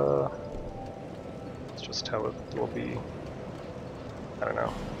 So, it's just how it will be. I don't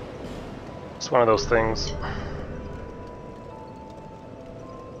know. It's one of those things.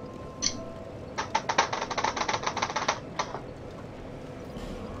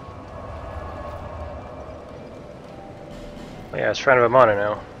 Oh yeah, it's Shrine of Amana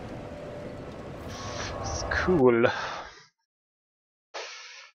now. It's cool.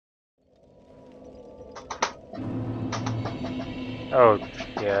 Oh,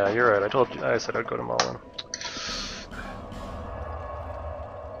 yeah, you're right. I said I'd go to Mullen.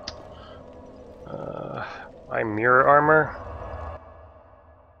 My mirror armor.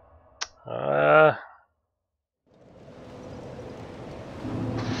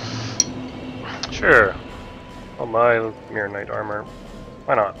 Sure. Oh, my mirror knight armor.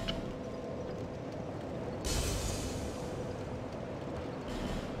 Why not?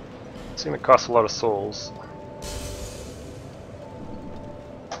 assume it costs a lot of souls.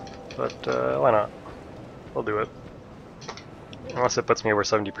 But why not? I'll do it. Unless it puts me over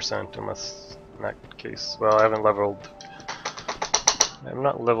 70%, unless in that case. Well, I haven't leveled. I've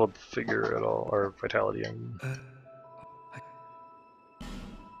not leveled figure at all, or vitality.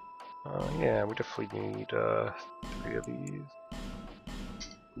 Yeah, we definitely need 3 of these.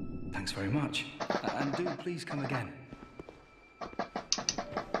 Thanks very much. And do please come again.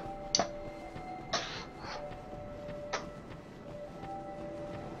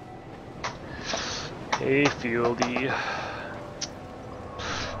 Hey, Fieldy.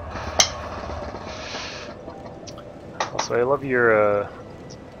 Also, I love your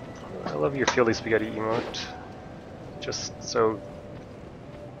Fieldy Spaghetti emote. Just so,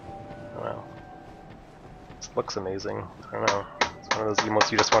 I don't know. It looks amazing. I don't know. It's one of those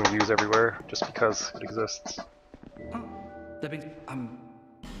emotes you just want to use everywhere, just because it exists. Oh, there been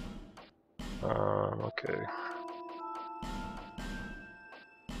Okay.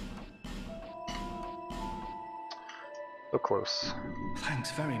 So close.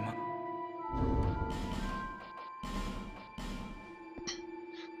 Thanks very much.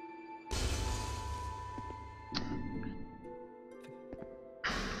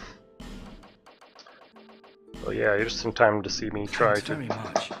 Well, yeah, you're just in time to see me try to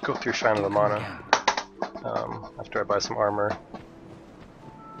go through Shrine of the Mana after I buy some armor.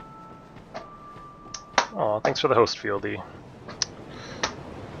 Aw, thanks for the host, Fieldy.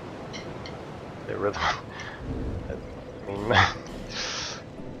 The rhythm. I mean,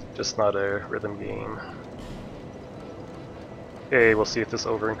 just not a rhythm game. Okay, we'll see if this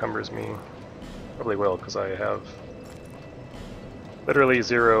over encumbers me. Probably will, because I have literally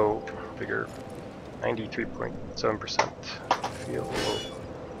 0 figure. 93.7%.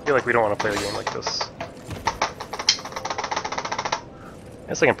 Feel like we don't want to play a game like this. I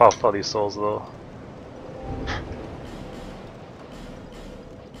guess I can pop all these souls though.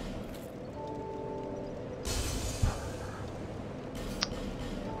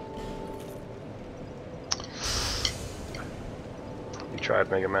 You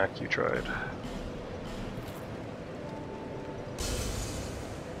tried, Mega Mac, you tried.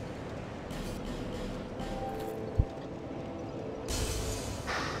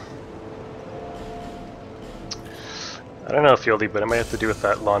 I don't know, Fieldy, but it might have to do with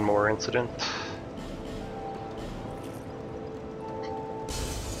that lawnmower incident.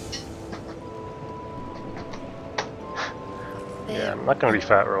 Yeah, I'm not going to be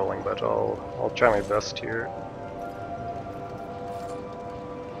fat rolling, but I'll try my best here.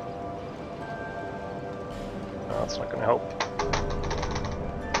 No, that's not going to help.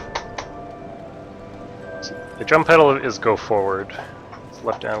 So the jump pedal is go forward. It's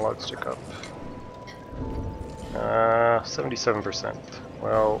left analog stick up. 77%.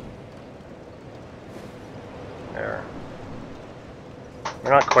 Well, there. We're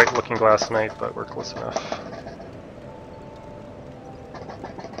not quite Looking Glass Knight, but we're close enough.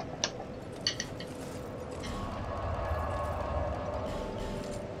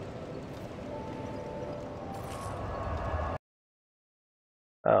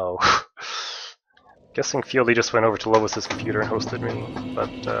 Oh. Guessing Fieldy just went over to Lois's computer and hosted me, but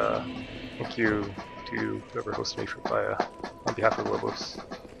thank you to whoever hosted me on behalf of Lobos.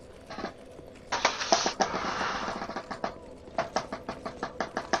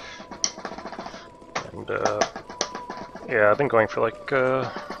 And yeah, I've been going for like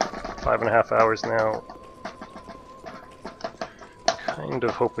 5.5 hours now. Kind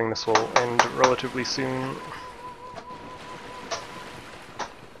of hoping this will end relatively soon.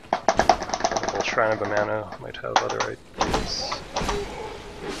 The Shrine of the Mana might have other ideas.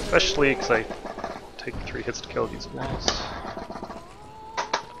 Especially because I take 3 hits to kill these guys.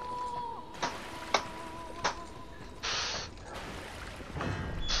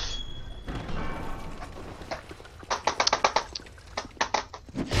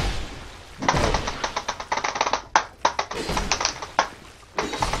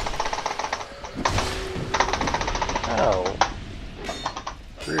 Ow.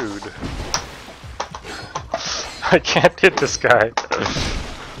 Rude. I can't hit this guy.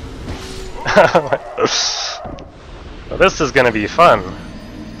 Well, this is gonna be fun.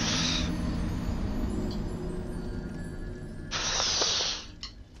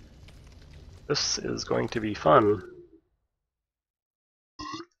 This is going to be fun.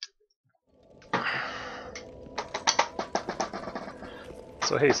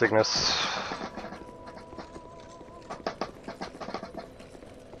 So hey, Cygnus.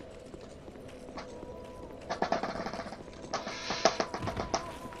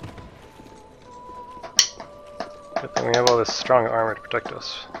 Good thing we have all this strong armor to protect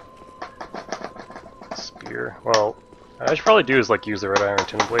us. here. Well, I should probably do is like use the red iron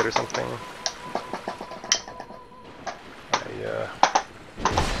tin blade or something.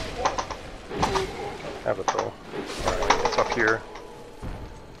 I have it though. Alright, it's up here.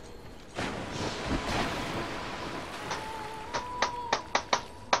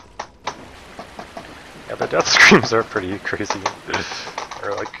 Yeah, the death screams are pretty crazy.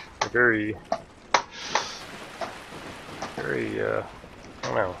 Or like very, I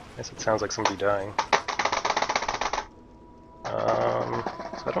don't know. I guess it sounds like somebody dying.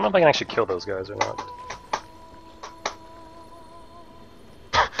 So I don't know if I can actually kill those guys or not.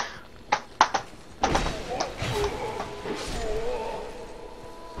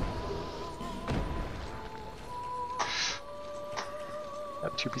 I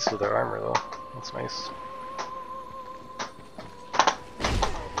have 2 pieces of their armor though. That's nice.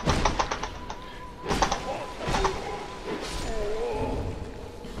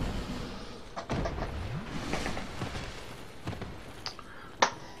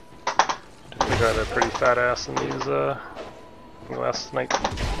 They got a pretty fat ass in these last night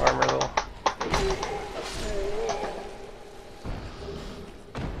armor though.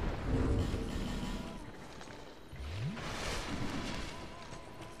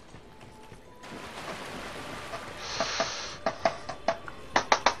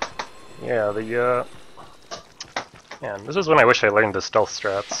 Yeah, man, this is when I wish I learned the stealth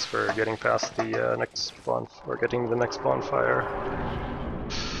strats for getting past the next or getting to the next bonfire.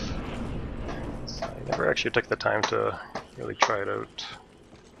 So I never actually took the time to really try it out.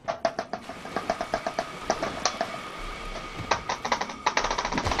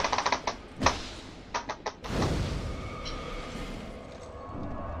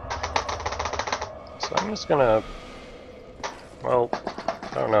 So I'm just gonna, well,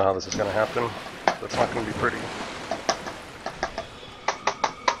 I don't know how this is gonna happen. That's not gonna be pretty.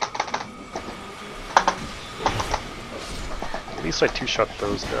 At least I two-shot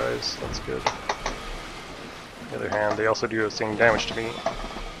those guys, that's good. On the other hand, they also do the same damage to me.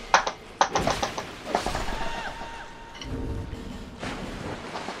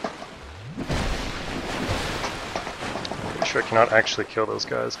 Pretty sure I cannot actually kill those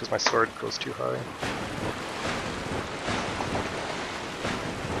guys because my sword goes too high.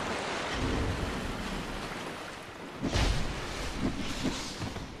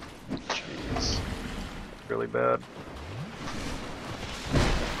 Jeez. Really bad.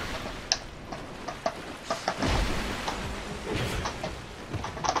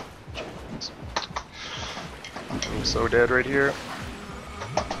 I'm so dead right here.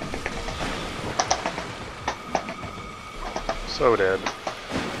 So dead.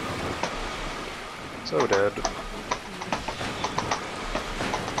 So dead.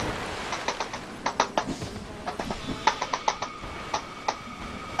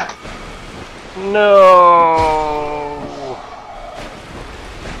 No!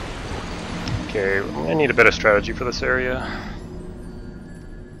 Okay, I need a better strategy for this area.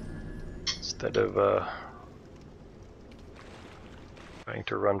 Instead of trying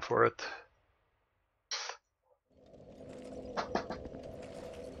to run for it.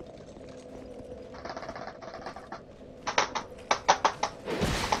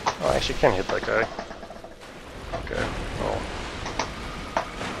 Oh, I actually can hit that guy. Okay, well.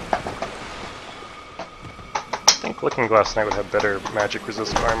 I think Looking Glass Knight would have better magic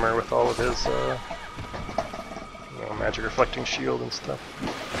resist armor with all of his, you know, magic reflecting shield and stuff.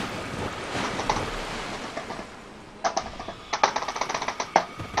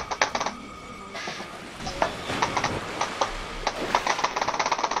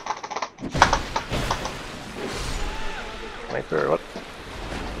 Sniper, what?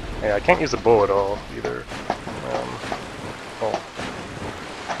 Yeah, I can't use the bow at all either. Well,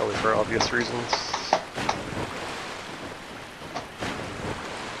 probably for obvious reasons.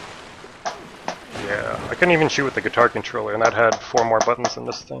 Yeah, I couldn't even shoot with the guitar controller, and that had 4 more buttons than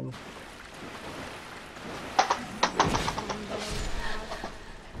this thing.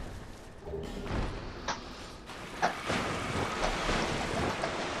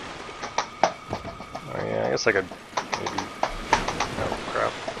 Oh yeah, I guess I could maybe... Oh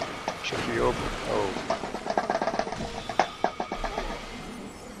crap. Should healed. Oh.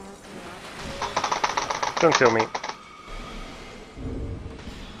 Don't kill me.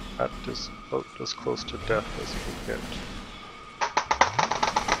 That is about as close to death as you can get.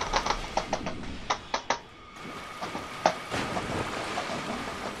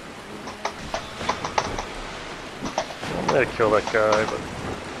 I'm gonna kill that guy, but...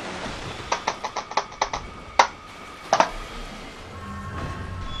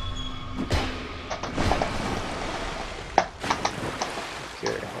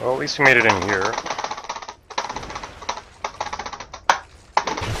 Okay, well at least we made it in here.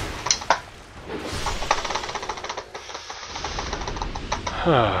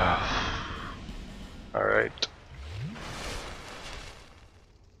 Alright.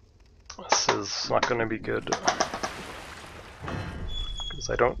 This is not going to be good. Because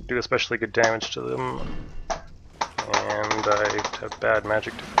I don't do especially good damage to them. And I have bad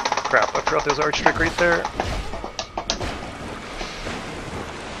magic. Crap, I forgot there's arch trick right there.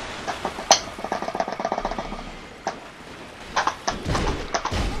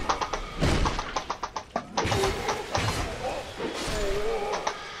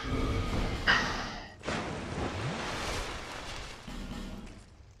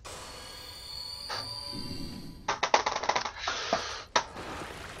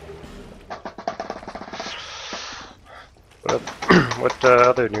 What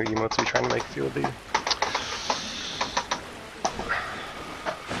other new emotes are you trying to make Field D?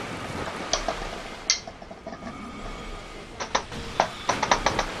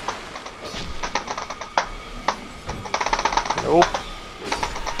 Nope.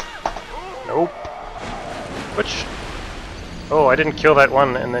 Nope. Which? Oh, I didn't kill that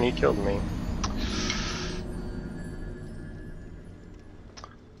one, and then he killed me.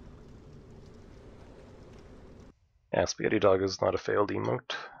 Yeah, Spaghetti Dog is not a failed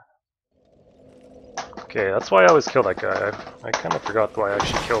emote. Okay, that's why I always kill that guy. I kind of forgot why I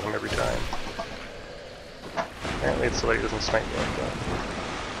actually kill him every time. Apparently it's so that he doesn't snipe me like that.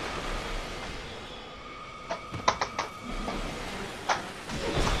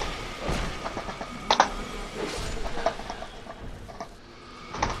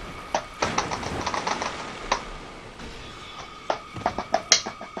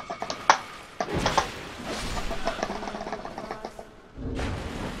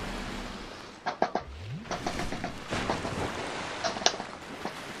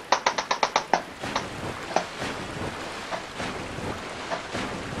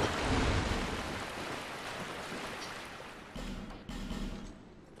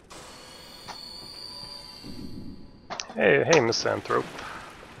 Hey, Misanthrope.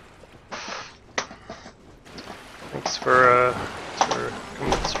 Thanks for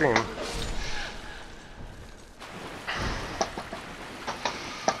coming to the stream.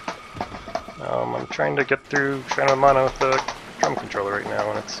 I'm trying to get through Shrine of Mana with the drum controller right now,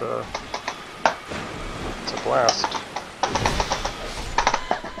 and it's a blast.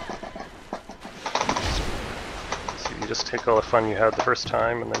 So you just take all the fun you had the first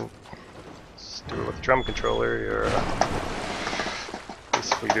time, and then just do it with the drum controller. You're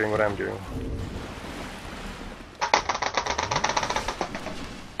basically doing what I'm doing.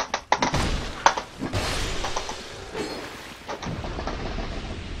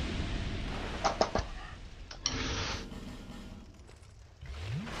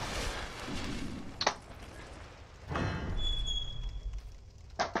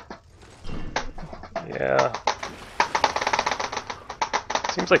 Yeah.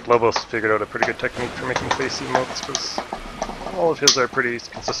 Seems like Lobos figured out a pretty good technique for making face emotes, because all of his are pretty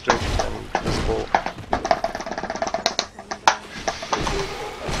consistent and visible.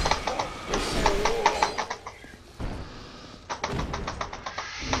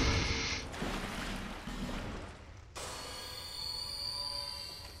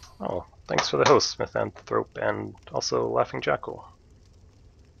 Oh, thanks for the host, Misanthrope, and also Laughing Jackal.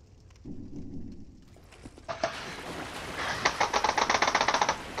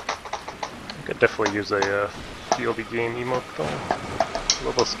 I could definitely use a fieldy game emote though.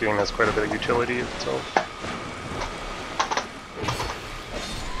 Lobos game has quite a bit of utility itself.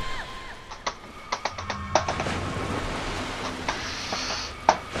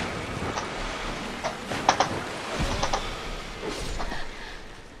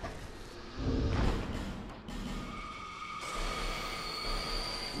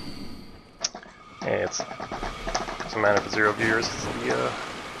 Hey, it doesn't matter if 0 viewers, it's the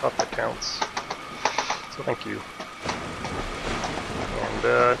thought that counts. So thank you. And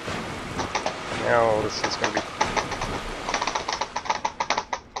now this is going to be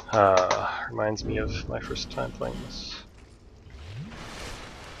reminds me of my first time playing this.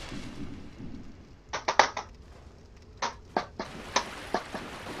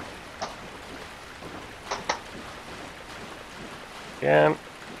 Yeah,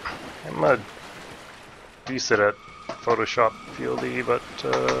 I'm decent at Photoshop fieldy, but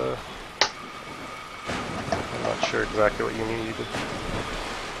I'm not sure exactly what you need.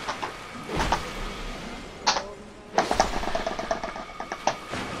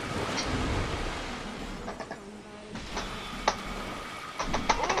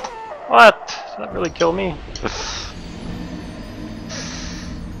 What? Did that really kill me?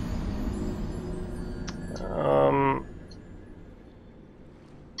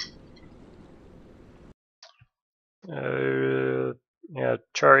 Yeah, Yeah,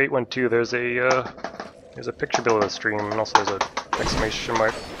 Char 812. There's a picture below the stream, and also there's a exclamation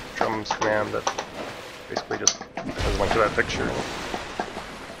mark drums command that basically just has a link to that picture.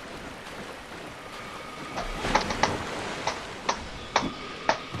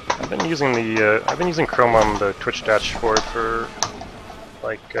 I've been using Chrome on the Twitch dashboard for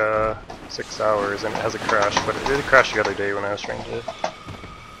like 6 hours, and it hasn't crashed, but it did crash the other day when I was trying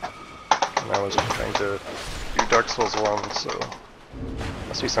to do Dark Souls 1, so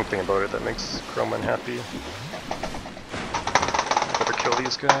must be something about it that makes Chrome unhappy. I better kill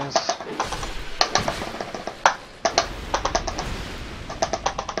these guys.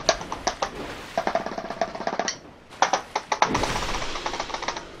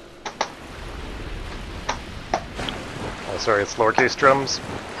 Oh, sorry, it's lowercase drums.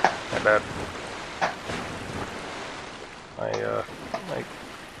 My bad. My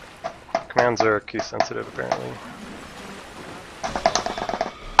commands are case sensitive apparently.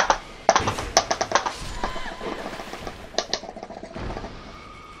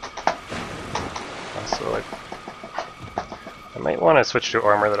 So I might want to switch to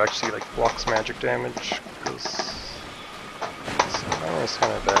armor that actually like blocks magic damage, because armor is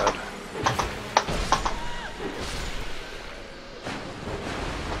kind of bad.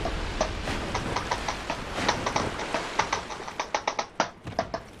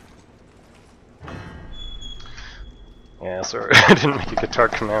 Yeah, sorry, I didn't make a guitar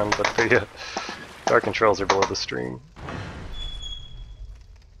command, but the guitar controls are below the stream.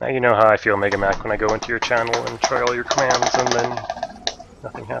 Now you know how I feel, Mega Mac, when I go into your channel and try all your commands and then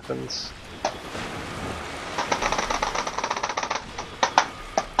nothing happens.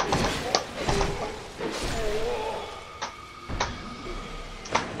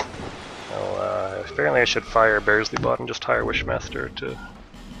 Well, apparently I should fire Bearsley Bot and just hire Wishmaster to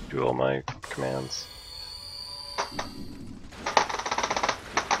do all my commands.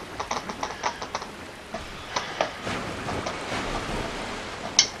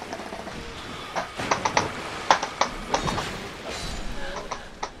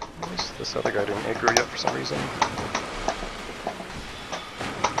 This other guy didn't aggro yet for some reason.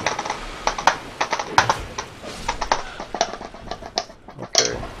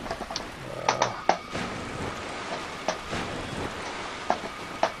 Okay.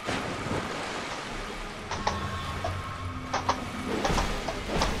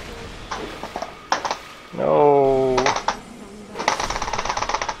 No.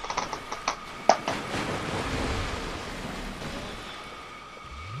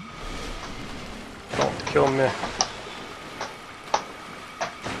 Kill me.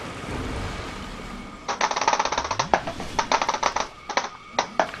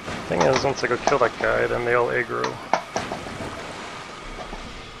 Thing is, once I go kill that guy, then they all aggro.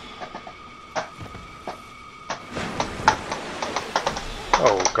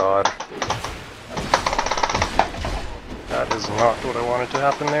 Oh god. That is not what I wanted to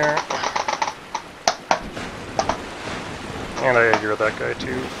happen there. And I aggro that guy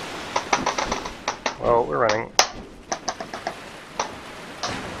too. Well, we're running.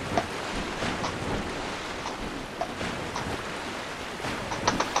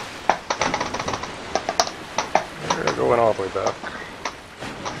 We're going all the way back.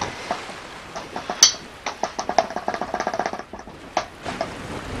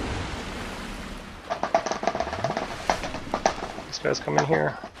 These guys come in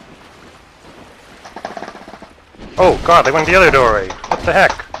here. Oh god, they went the other doorway! What the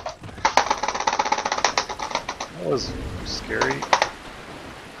heck? That was scary.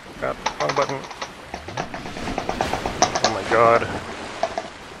 Crap, wrong button. Oh my god.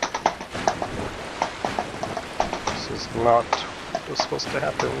 This is not what was supposed to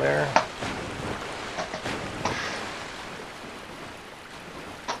happen there.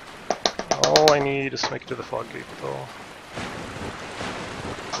 All I need is to make it to the fog gate though.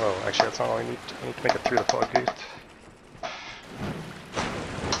 Oh, actually that's not all I need. I need to make it through the fog gate. I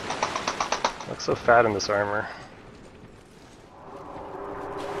look so fat in this armor.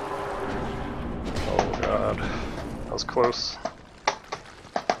 Oh god, that was close.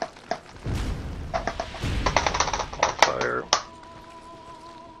 On fire.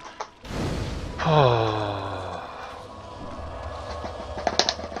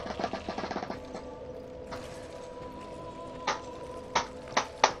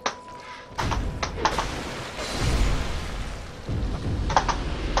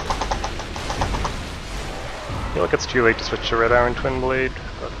 I feel like it's too late to switch to Red Iron Twin Blade,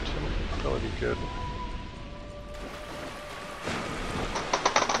 but that'll be good.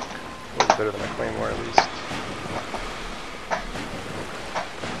 A little better than a Claymore at least.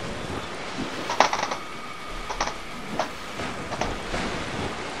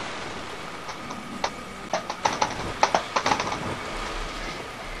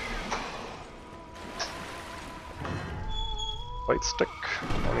 right stick.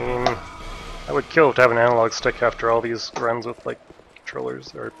 I mean, I would kill to have an analog stick after all these runs with like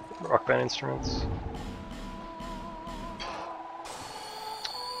controllers or Rock Band instruments.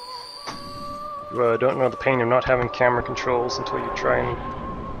 You don't know the pain of not having camera controls until you try and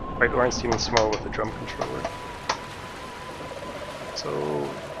fight Ornstein and Small with a drum controller. So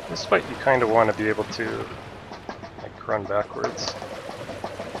this fight you kind of want to be able to like run backwards.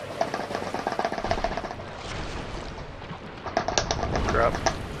 Crap.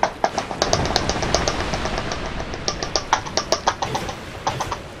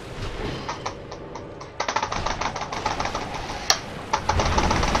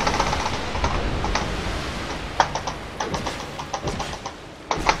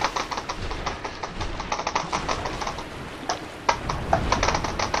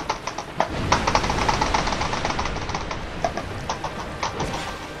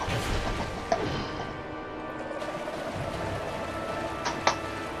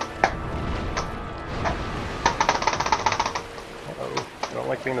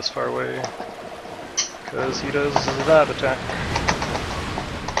 Being this far away, because he does that attack.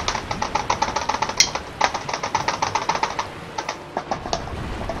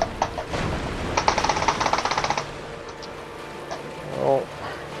 Oh.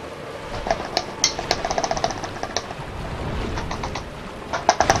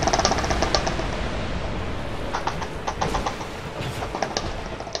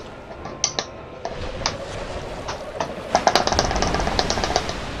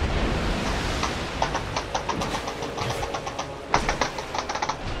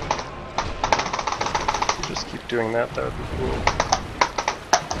 Doing that, that would be cool.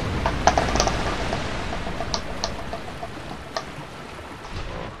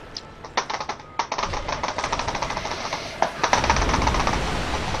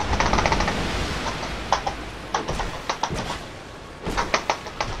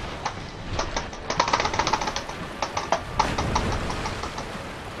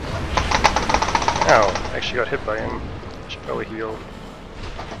 Ow, I actually got hit by him. I should probably heal.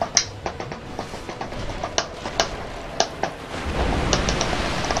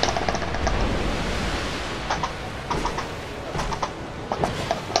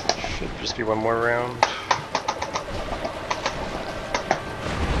 Just be one more round.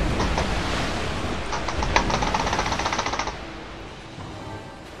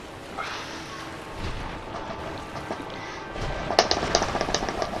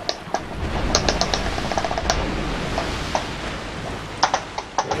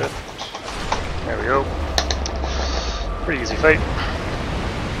 Get it. There we go. Pretty easy fight.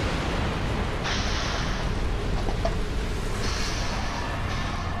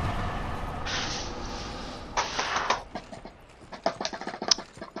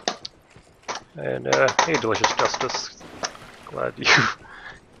 And hey, Delicious Justice, glad you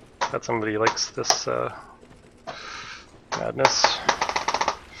that somebody likes this madness.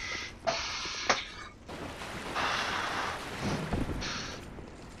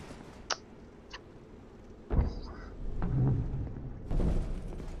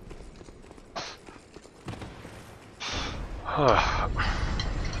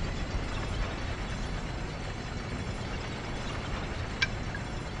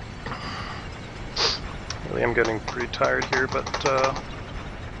 Really am getting pretty tired here, but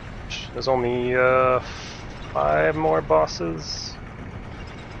there's only 5 more bosses.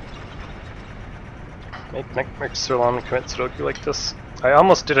 Make Sirlon commit Sudoku like this. I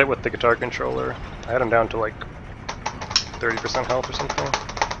almost did it with the guitar controller. I had him down to like 30% health or something.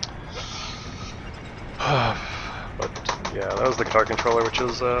 But yeah, that was the guitar controller, which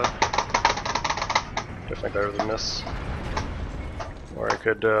is definitely better than this. Or I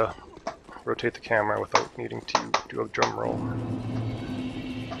could rotate the camera without needing to do a drum roll.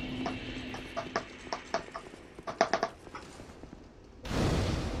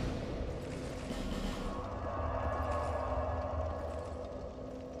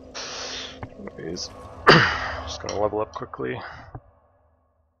 Anyways, just gonna level up quickly. I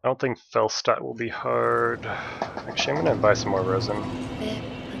don't think Felstat will be hard. Actually, I'm gonna buy some more resin.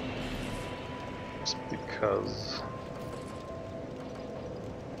 Just because.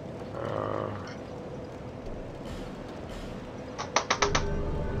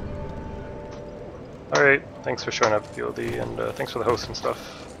 Alright, thanks for showing up, BOD, and thanks for the host and stuff.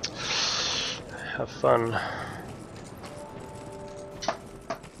 Have fun.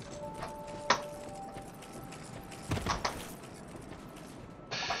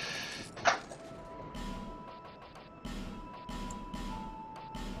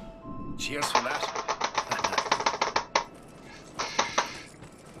 Cheers for that.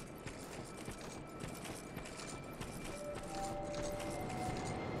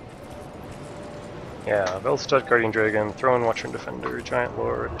 Yeah, Velstad, Guardian Dragon, Throne Watcher and Defender, Giant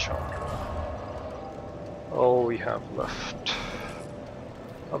Lord, and Chandra. All we have left.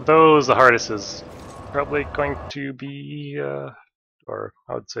 Of those, the hardest is probably going to be, or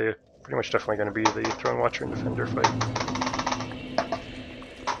I would say pretty much definitely going to be the Throne Watcher and Defender fight.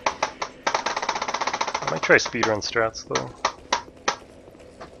 I might try speedrun strats though.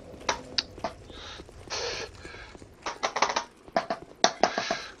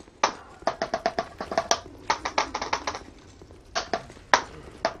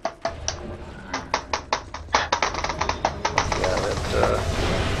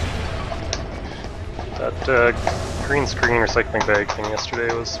 That green screen recycling bag thing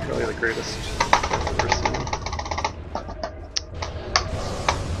yesterday was really the greatest thing I've ever seen.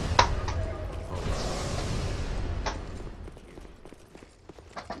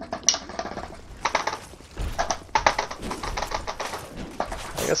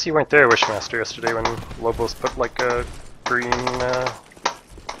 I guess you weren't there, Wishmaster, yesterday when Lobos put like a green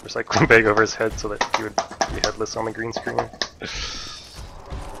recycling bag over his head so that he would be headless on the green screen.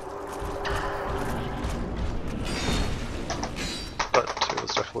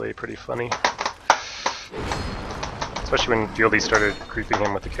 Definitely pretty funny. Especially when Fieldy started creeping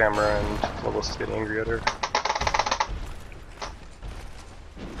him with the camera and Lobos was getting angry at her.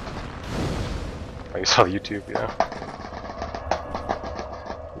 Oh, you saw the YouTube, yeah.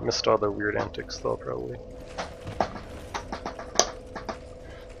 You missed all the weird antics though, probably.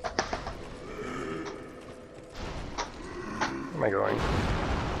 Where am I going?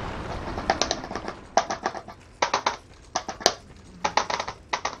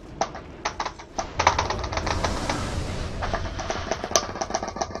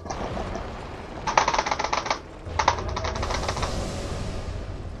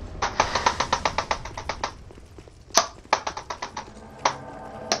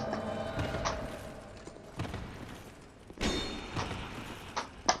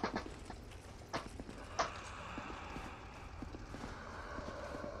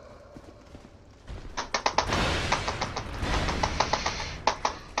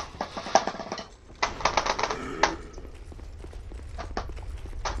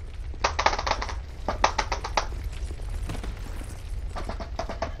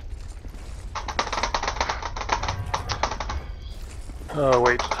 Oh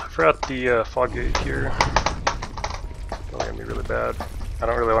wait, I forgot the fog gate here. It's gonna be really bad. I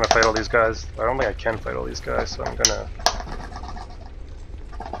don't really want to fight all these guys. I don't think I can fight all these guys, so I'm gonna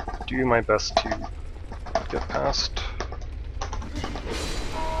do my best to get past.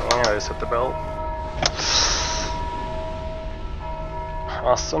 And I just hit the belt.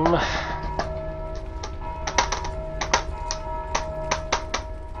 Awesome.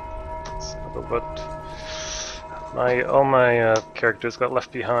 But all my characters got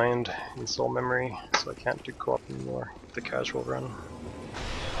left behind in soul memory, so I can't do co-op anymore. The casual run.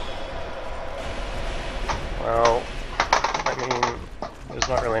 Well, I mean, there's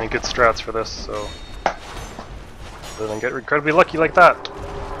not really any good strats for this, so other than get incredibly lucky like that.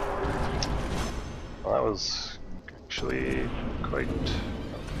 Well, that was actually quite.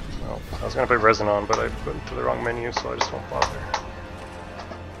 Well, I was gonna put resin on, but I went to the wrong menu, so I just won't bother.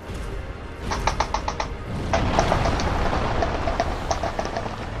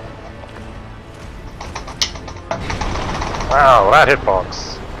 Wow, that hitbox.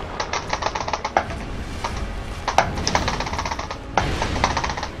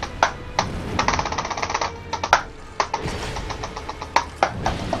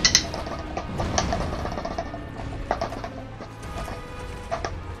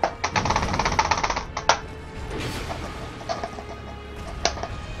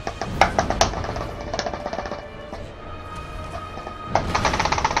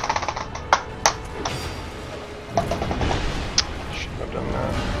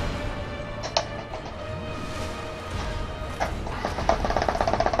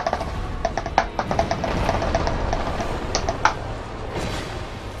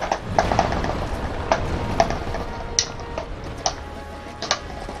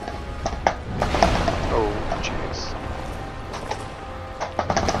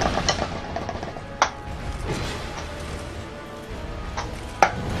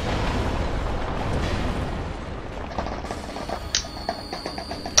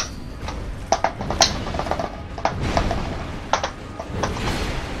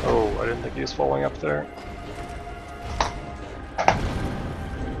 He was falling up there.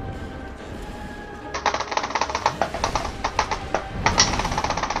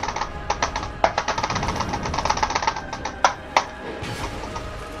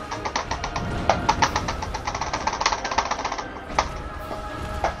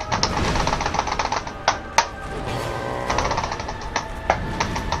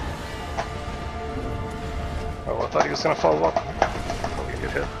 thought he was gonna follow up. Probably gonna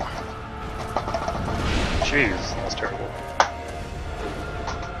get hit. Jeez, that was terrible.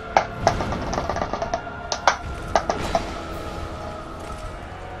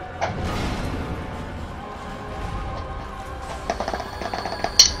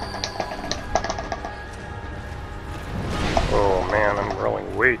 Oh man, I'm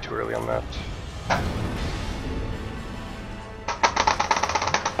rolling way too early on that.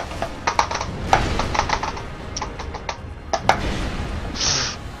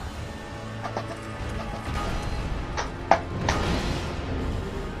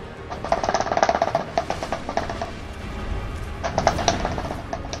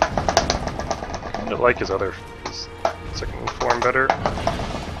 I like his second form better.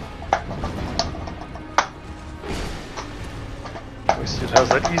 At least it has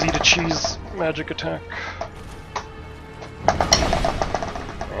that easy to cheese magic attack.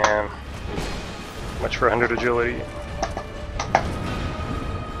 And much for 100 agility.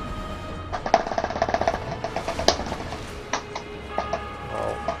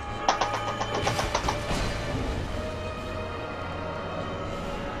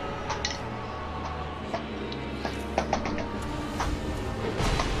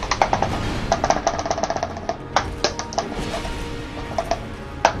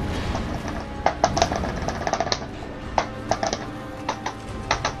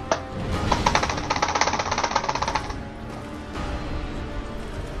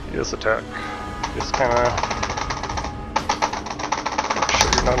 This attack, just kind of make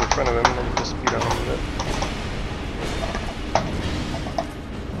sure you're not in front of him, and then you just beat on him a bit.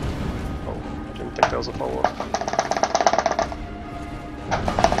 Oh, I didn't think that was a follow-up.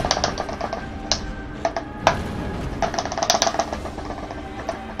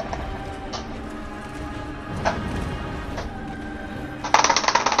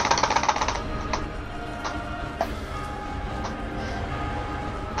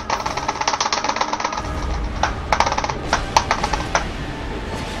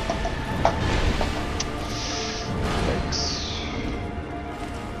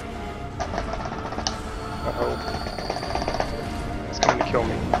 Uh-oh. It's going to kill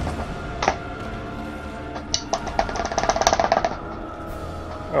me.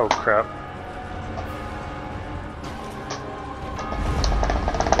 Oh crap.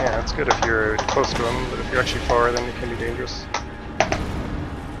 Yeah, it's good if you're close to him, but if you're actually far, then it can be dangerous.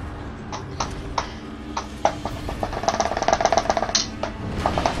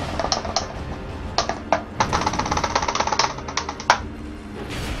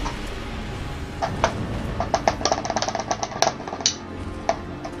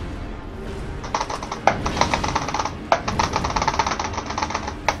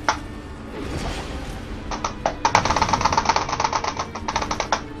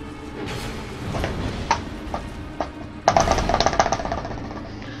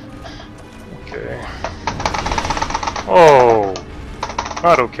 Okay. Oh,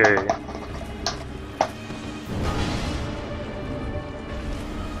 not okay.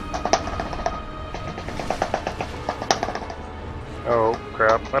 Oh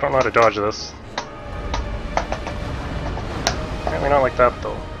crap, I don't know how to dodge this. Apparently not like that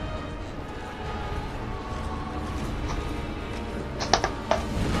though.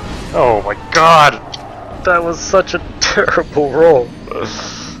 Oh my god! That was such a terrible roll.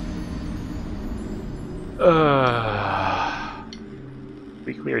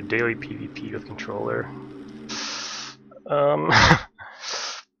 Weekly or daily PvP with controller. I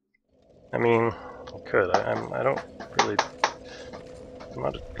mean, I could. I don't really.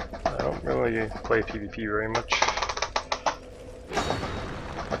 I don't really play PvP very much.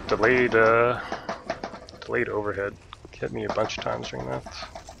 But delayed overhead hit me a bunch of times during that.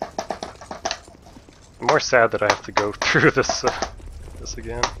 I'm more sad that I have to go through this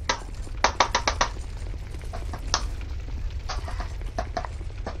again.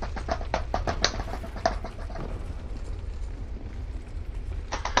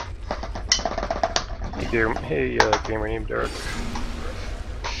 Hey, gamer named Derek.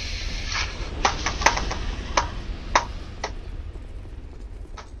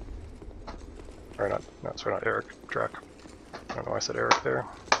 Or not, no, sorry, not Eric, Drac. I don't know why I said Eric there.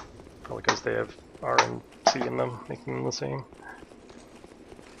 Probably because they have R and C in them, making them the same.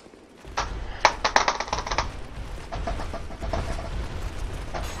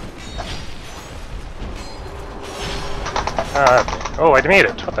 Oh, I made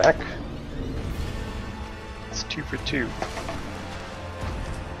it! What the heck? It's 2 for 2.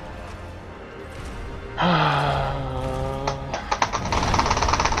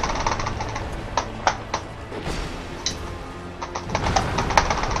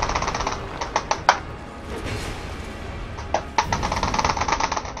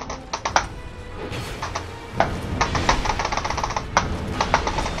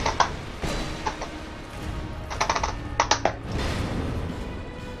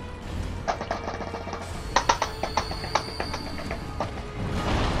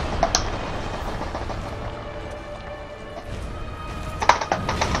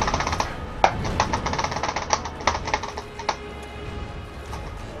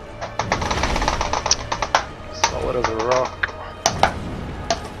 it as a rock.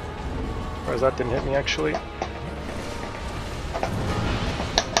 Whereas that didn't hit me actually.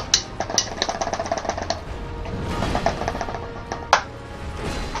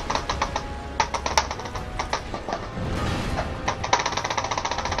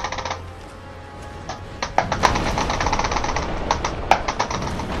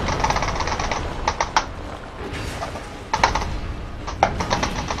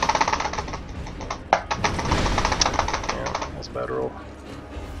 Bad roll.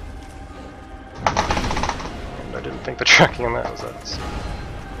 And I didn't think the tracking on that was that. So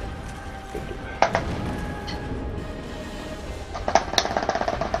good.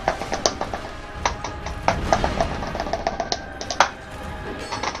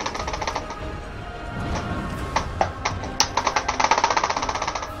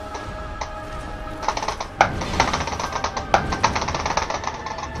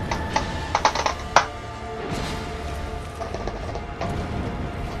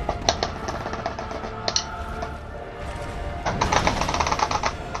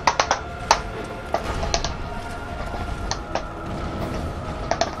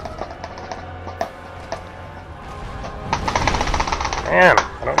 Man,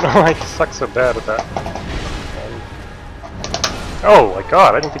 I don't know why I suck so bad at that. Oh my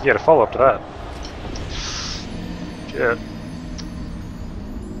god, I didn't think you had a follow-up to that. Shit.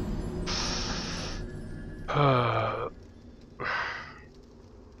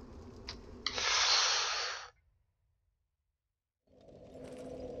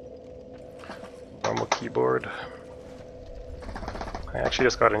 Normal keyboard. I actually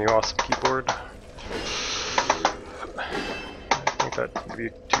just got a new awesome keyboard. I think that would be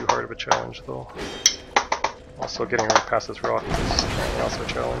too hard of a challenge though. Also getting right past this rock is apparently also a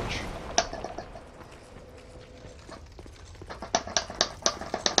challenge.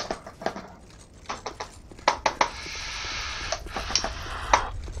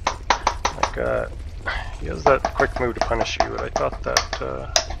 Like, he has that quick move to punish you, but I thought that,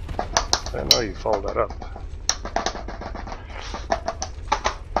 I didn't know you followed that up.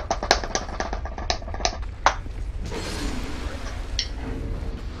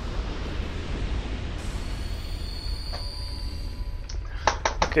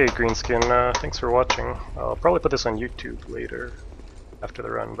 Okay, Greenskin, thanks for watching. I'll probably put this on YouTube later, after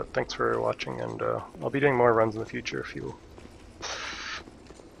the run, but thanks for watching, and I'll be doing more runs in the future if you're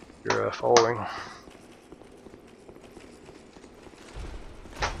following.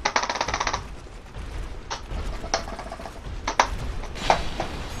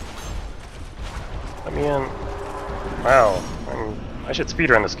 Let me in. Wow, I should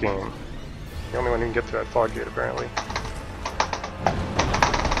speedrun this game. The only one who can get through that fog gate, apparently.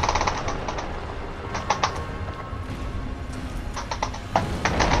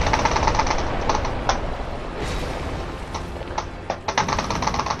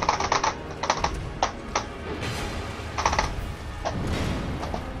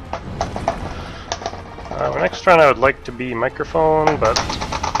 Next run I would like to be microphone, but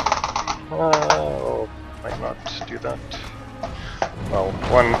might not do that. Well,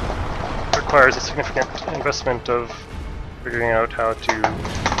 one requires a significant investment of figuring out how to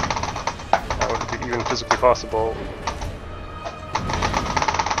be even physically possible,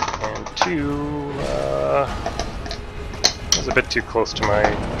 and two, it's a bit too close to my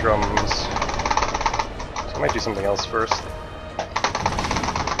drums, so I might do something else first.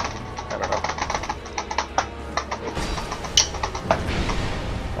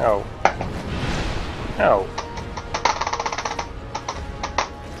 Ow. Ow.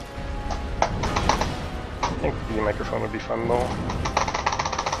 I think the microphone would be fun though.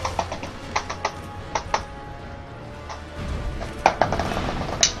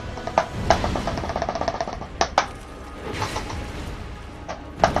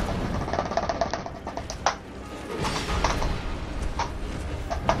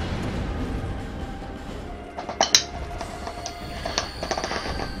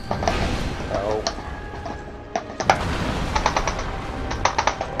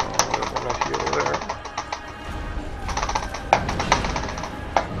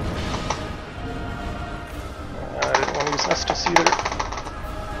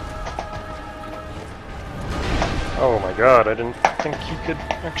 Oh my god, I didn't think you could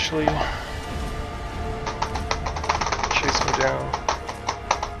actually chase me down.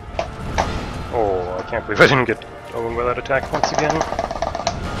 Oh, I can't believe I didn't get owned by that attack once again.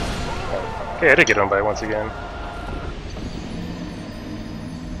 Oh, okay, I did get owned by it once again.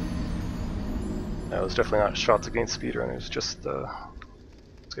 That was definitely not shots against speedrun, it was just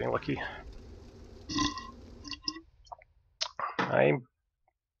getting lucky.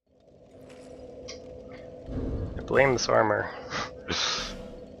 Blame this armor.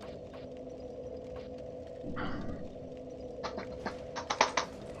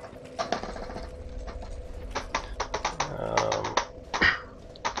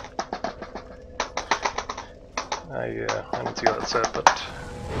 I didn't see what it said, but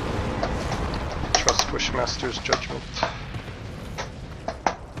trust Wishmaster's judgment.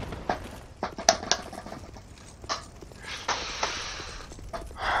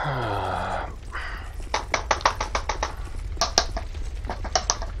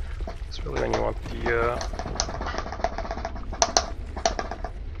 It's really when you want the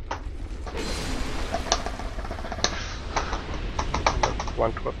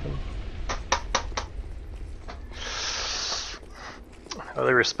blunt weapon. Out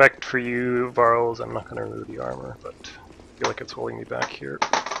of respect for you, Varls, I'm not going to remove the armor, but I feel like it's holding me back here.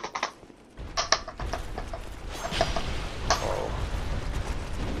 Oh.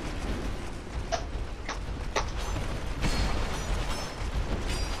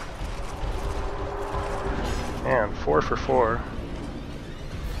 And 4 for 4.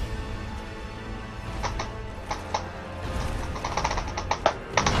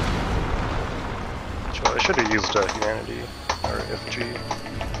 I should have used Humanity. Or FG.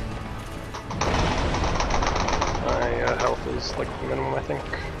 My health is like minimum, I think.